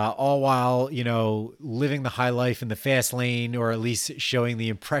 all while, living the high life in the fast lane, or at least showing the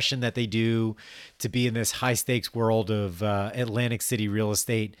impression that they do to be in this high stakes world of Atlantic City real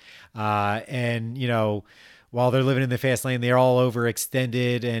estate. While they're living in the fast lane, they're all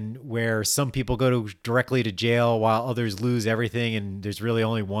overextended, and where some people go directly to jail while others lose everything, and there's really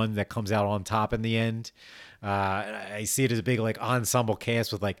only one that comes out on top in the end. I see it as a big like ensemble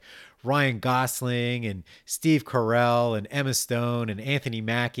cast with like Ryan Gosling and Steve Carell and Emma Stone and Anthony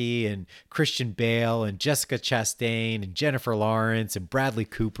Mackie and Christian Bale and Jessica Chastain and Jennifer Lawrence and Bradley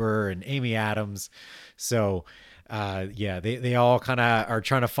Cooper and Amy Adams. So yeah, they all kind of are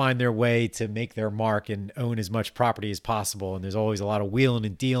trying to find their way to make their mark and own as much property as possible. And there's always a lot of wheeling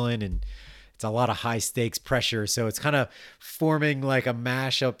and dealing, and it's a lot of high stakes pressure. So it's kind of forming like a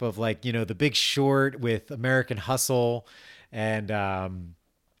mashup of like, you know, The Big Short with American Hustle and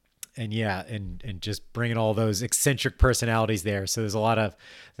yeah, and just bringing all those eccentric personalities there. So there's a lot of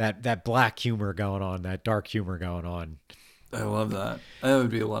that black humor going on, that dark humor going on. I love that. That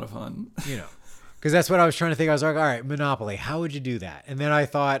would be a lot of fun. You know, because that's what I was trying to think. I was like, all right, Monopoly, how would you do that? And then I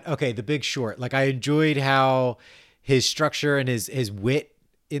thought, okay, The Big Short. Like I enjoyed how his structure and his wit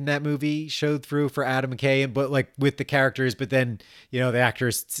in that movie showed through for Adam McKay, but like with the characters, but then, you know, the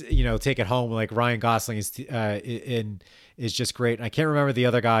actors, you know, take it home. Like Ryan Gosling is just great. And I can't remember the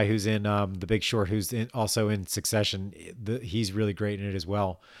other guy who's in The Big Short, who's also in Succession. He's really great in it as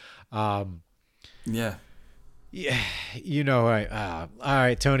well. Yeah. Yeah, you know, all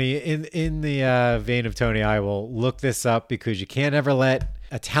right, Tony. In the vein of Tony, I will look this up because you can't ever let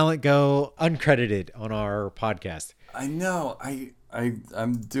a talent go uncredited on our podcast. I know.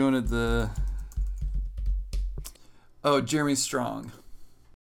 I'm doing it Jeremy Strong.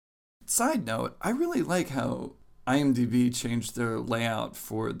 Side note, I really like how IMDb changed their layout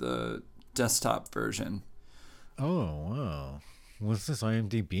for the desktop version. Oh, wow. What's this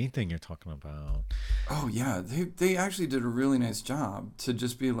IMDb thing you're talking about? Oh, yeah. They actually did a really nice job to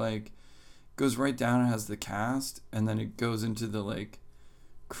just be like, goes right down and has the cast, and then it goes into the like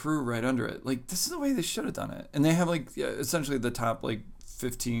crew right under it. Like, this is the way they should have done it. And they have like essentially the top like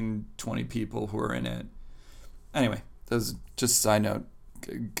 15, 20 people who are in it. Anyway, that was just a side note.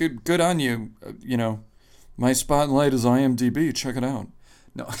 Good on you. You know, my spotlight is IMDb. Check it out.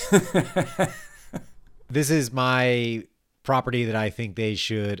 No. This is my property that I think they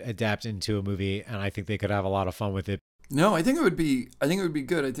should adapt into a movie, and I think they could have a lot of fun with it. No, I think it would be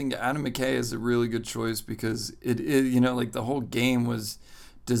good. I think Adam McKay is a really good choice because it you know, like the whole game was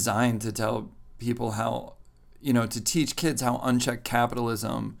designed to tell people how, you know, to teach kids how unchecked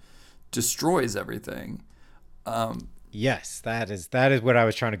capitalism destroys everything. Yes, that is what I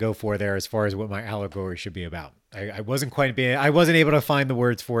was trying to go for there as far as what my allegory should be about. I wasn't able to find the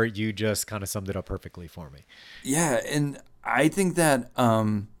words for it. You just kind of summed it up perfectly for me. Yeah, and I think that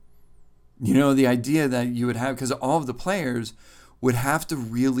you know, the idea that you would have, because all of the players would have to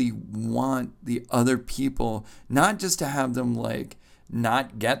really want the other people, not just to have them like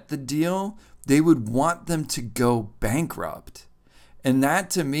not get the deal, they would want them to go bankrupt. And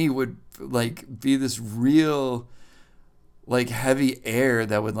that to me would like be this real like heavy air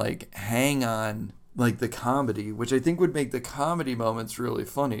that would like hang on like the comedy, which I think would make the comedy moments really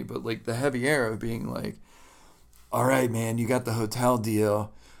funny, but like the heavy air of being like, all right, man, you got the hotel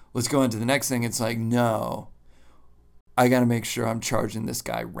deal. Let's go into the next thing. It's like, no, I got to make sure I'm charging this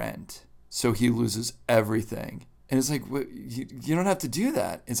guy rent so he loses everything. And it's like, you don't have to do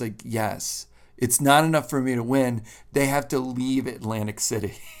that. It's like, yes, it's not enough for me to win. They have to leave Atlantic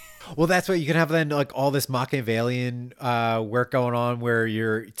City. Well, that's what you can have then, like all this Machiavellian work going on where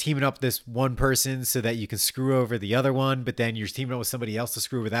you're teaming up this one person so that you can screw over the other one, but then you're teaming up with somebody else to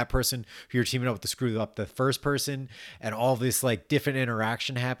screw over that person who you're teaming up with to screw up the first person, and all this like different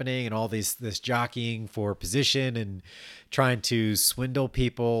interaction happening and all this jockeying for position and trying to swindle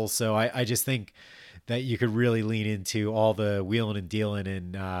people. So I just think that you could really lean into all the wheeling and dealing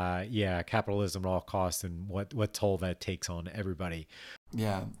and capitalism at all costs and what toll that takes on everybody.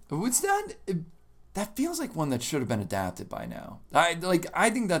 Yeah, that feels like one that should have been adapted by now. I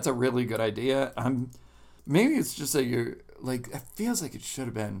think that's a really good idea. Maybe it's just that you're like, it feels like it should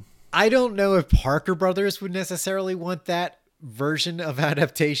have been. I don't know if Parker Brothers would necessarily want that version of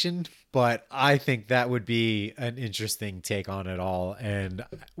adaptation, but I think that would be an interesting take on it all and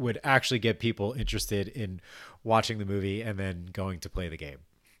would actually get people interested in watching the movie and then going to play the game.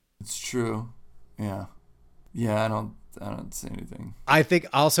 It's true. Yeah. I don't say anything. I think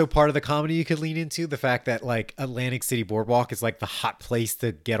also part of the comedy you could lean into the fact that like Atlantic City Boardwalk is like the hot place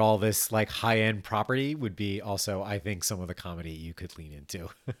to get all this like high-end property would be also, I think, some of the comedy you could lean into.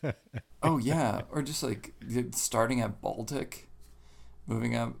 Oh yeah. Or just like starting at Baltic,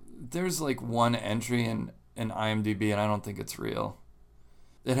 moving up. There's like one entry in IMDb and I don't think it's real.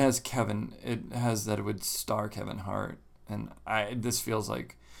 It has that it would star Kevin Hart. And this feels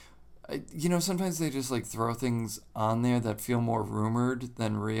like, you know, sometimes they just like throw things on there that feel more rumored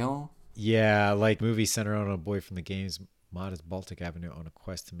than real. Yeah, like movies centered on a boy from the games modest Baltic Avenue on a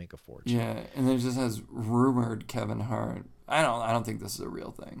quest to make a fortune. Yeah, and then it just has rumored Kevin Hart. I don't think this is a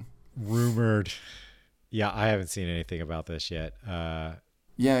real thing. Rumored. Yeah, I haven't seen anything about this yet.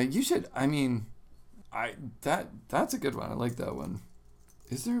 Yeah, you should. I mean, that's a good one. I like that one.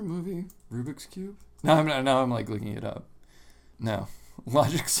 Is there a movie Rubik's Cube? No, I'm not. Now I'm like looking it up. No,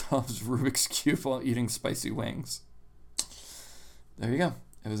 Logic solves Rubik's Cube while eating spicy wings. There you go.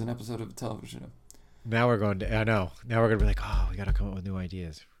 It was an episode of a television show. Now we're going to. I know. Now we're going to be like, oh, we got to come up with new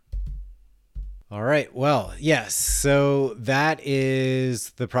ideas. All right. Well, yes. So that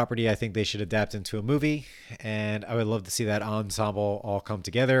is the property I think they should adapt into a movie. And I would love to see that ensemble all come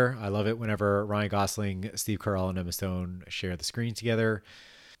together. I love it whenever Ryan Gosling, Steve Carell, and Emma Stone share the screen together.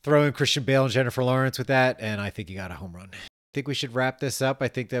 Throw in Christian Bale and Jennifer Lawrence with that, and I think you got a home run. I think we should wrap this up. I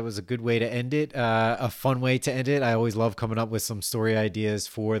think that was a good way to end it, a fun way to end it. I always love coming up with some story ideas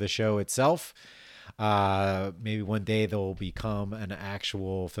for the show itself. Maybe one day they'll become an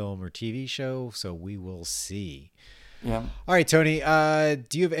actual film or TV show, so we will see. Yeah. All right, Tony,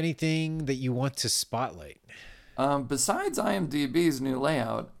 do you have anything that you want to spotlight? Besides IMDb's new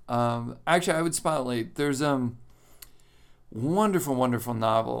layout, actually I would spotlight, there's wonderful, wonderful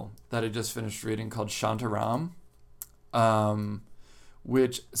novel that I just finished reading called Shantaram,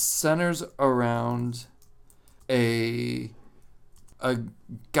 which centers around a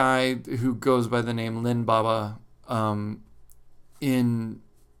guy who goes by the name Lin Baba in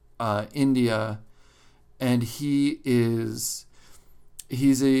India, and he's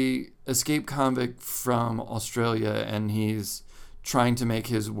a escaped convict from Australia, and he's trying to make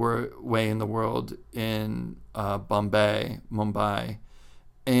his way in the world in Mumbai,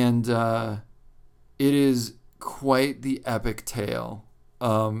 and it is quite the epic tale.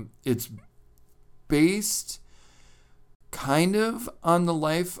 It's based kind of on the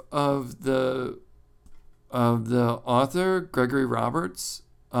life of the author Gregory Roberts.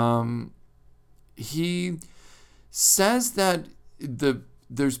 He says that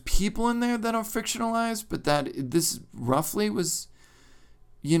there's people in there that are fictionalized, but that this roughly was,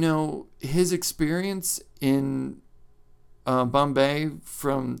 his experience in Bombay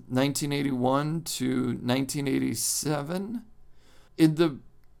from 1981 to 1987. In the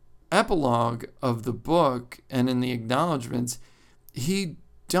epilogue of the book and in the acknowledgments, he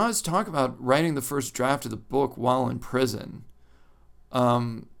does talk about writing the first draft of the book while in prison.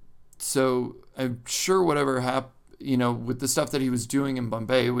 So I'm sure whatever happened, with the stuff that he was doing in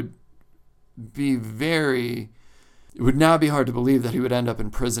Bombay, it would not be hard to believe that he would end up in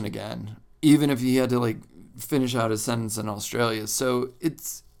prison again, even if he had to finish out his sentence in Australia. So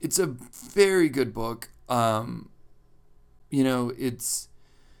it's a very good book. It's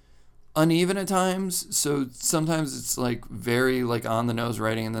uneven at times, so sometimes it's very on the nose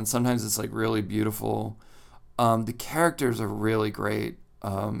writing, and then sometimes it's really beautiful. The characters are really great.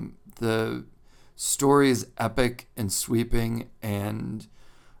 The story is epic and sweeping, and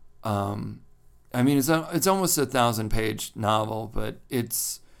it's almost a 1,000-page novel, but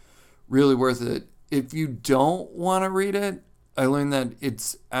it's really worth it. If you don't want to read it, I learned that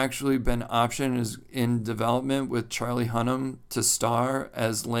it's actually been optioned as in development with Charlie Hunnam to star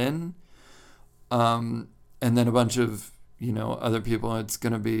as Lynn. And then a bunch of, other people. It's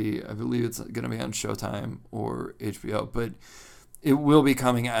going to be, I believe it's going to be on Showtime or HBO, but it will be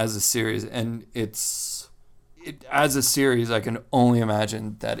coming as a series. And as a series, I can only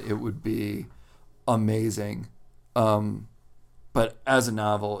imagine that it would be amazing. But as a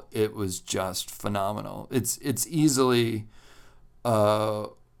novel, it was just phenomenal. It's easily one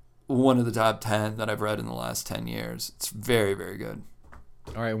of the top 10 that I've read in the last 10 years. It's very, very good.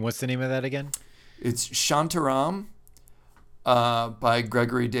 All right, and what's the name of that again? It's Shantaram by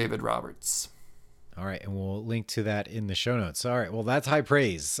Gregory David Roberts. All right, and we'll link to that in the show notes. All right, well, that's high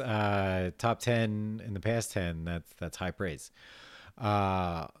praise. Top 10 in the past 10, that's high praise.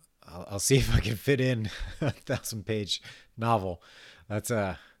 I'll see if I can fit in a 1,000-page novel. That's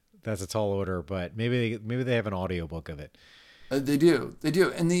a tall order, but maybe they have an audiobook of it. They do,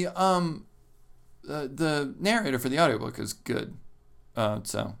 and the narrator for the audiobook is good,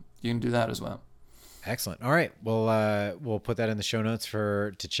 so you can do that as well. Excellent. All right, we'll put that in the show notes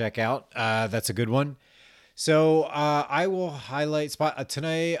to check out. That's a good one. So I will highlight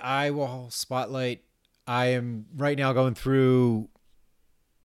tonight. I will spotlight. I am right now going through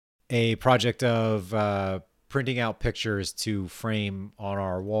a project of printing out pictures to frame on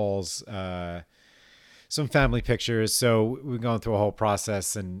our walls, some family pictures. So we're going through a whole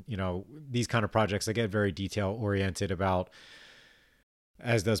process, and these kind of projects, I get very detail oriented about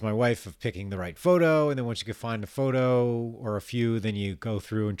as does my wife, of picking the right photo. And then once you can find a photo or a few, then you go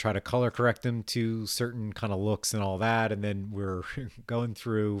through and try to color correct them to certain kind of looks and all that. And then we're going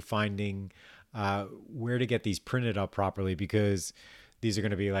through finding where to get these printed up properly, because these are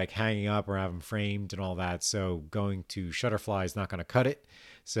going to be like hanging up or have them framed and all that. So going to Shutterfly is not going to cut it.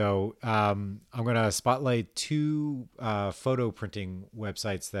 So I'm going to spotlight two photo printing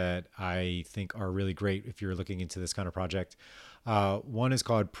websites that I think are really great if you're looking into this kind of project. One is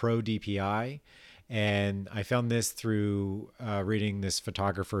called ProDPI, and I found this through reading this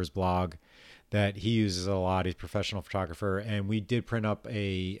photographer's blog that he uses a lot. He's a professional photographer, and we did print up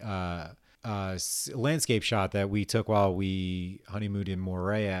a landscape shot that we took while we honeymooned in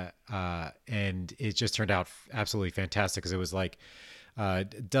Moorea, and it just turned out absolutely fantastic, because it was like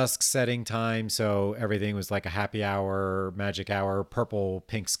dusk setting time, so everything was like a happy hour, magic hour, purple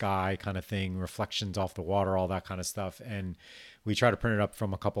pink sky kind of thing, reflections off the water, all that kind of stuff. And we tried to print it up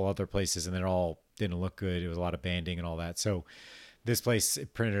from a couple other places, and it all didn't look good. It was a lot of banding and all that. So this place,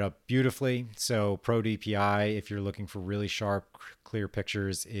 it printed up beautifully. So ProDPI, if you're looking for really sharp, clear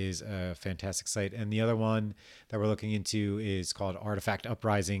pictures, is a fantastic site. And the other one that we're looking into is called Artifact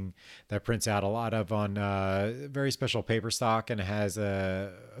Uprising, that prints out a lot of on very special paper stock, and it has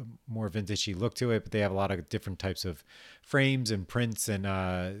a more vintagey look to it. But they have a lot of different types of frames and prints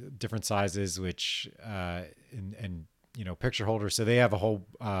and different sizes, which and you know, picture holders. So they have a whole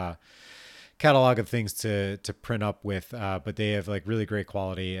catalog of things to print up with, but they have like really great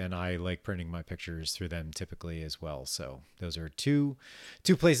quality, and I like printing my pictures through them typically as well. So those are two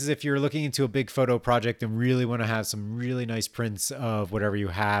places if you're looking into a big photo project and really want to have some really nice prints of whatever you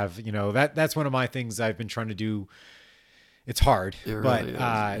have. You know, that's one of my things I've been trying to do. It's hard,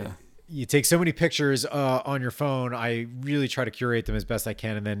 but you take so many pictures on your phone. I really try to curate them as best I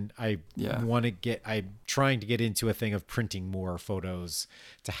can. And then I'm trying to get into a thing of printing more photos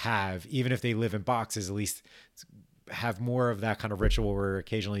to have, even if they live in boxes, at least have more of that kind of ritual where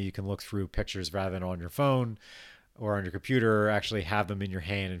occasionally you can look through pictures rather than on your phone or on your computer, or actually have them in your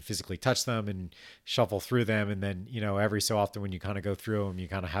hand and physically touch them and shuffle through them. And then, you know, every so often when you kind of go through them, you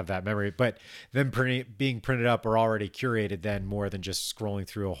kind of have that memory. But then being printed up or already curated, then more than just scrolling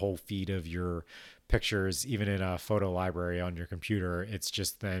through a whole feed of your pictures, even in a photo library on your computer, it's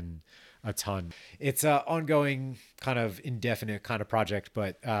just then a ton. It's an ongoing kind of indefinite kind of project.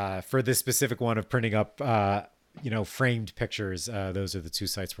 But for this specific one of printing up framed pictures, those are the two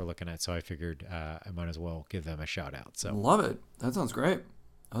sites we're looking at. So I figured I might as well give them a shout out. So love it. That sounds great.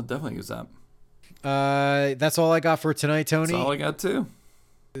 I'll definitely use that. That's all I got for tonight, Tony. That's all I got too.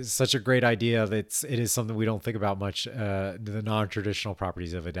 It's such a great idea. It is something we don't think about much, the non-traditional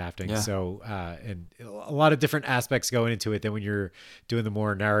properties of adapting. Yeah. So, and a lot of different aspects going into it than when you're doing the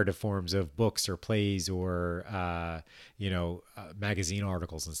more narrative forms of books or plays or, magazine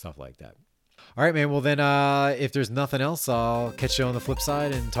articles and stuff like that. All right, man. Well, then if there's nothing else, I'll catch you on the flip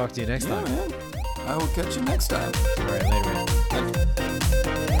side and talk to you next time. Man. I will catch you next time. All right, later, man.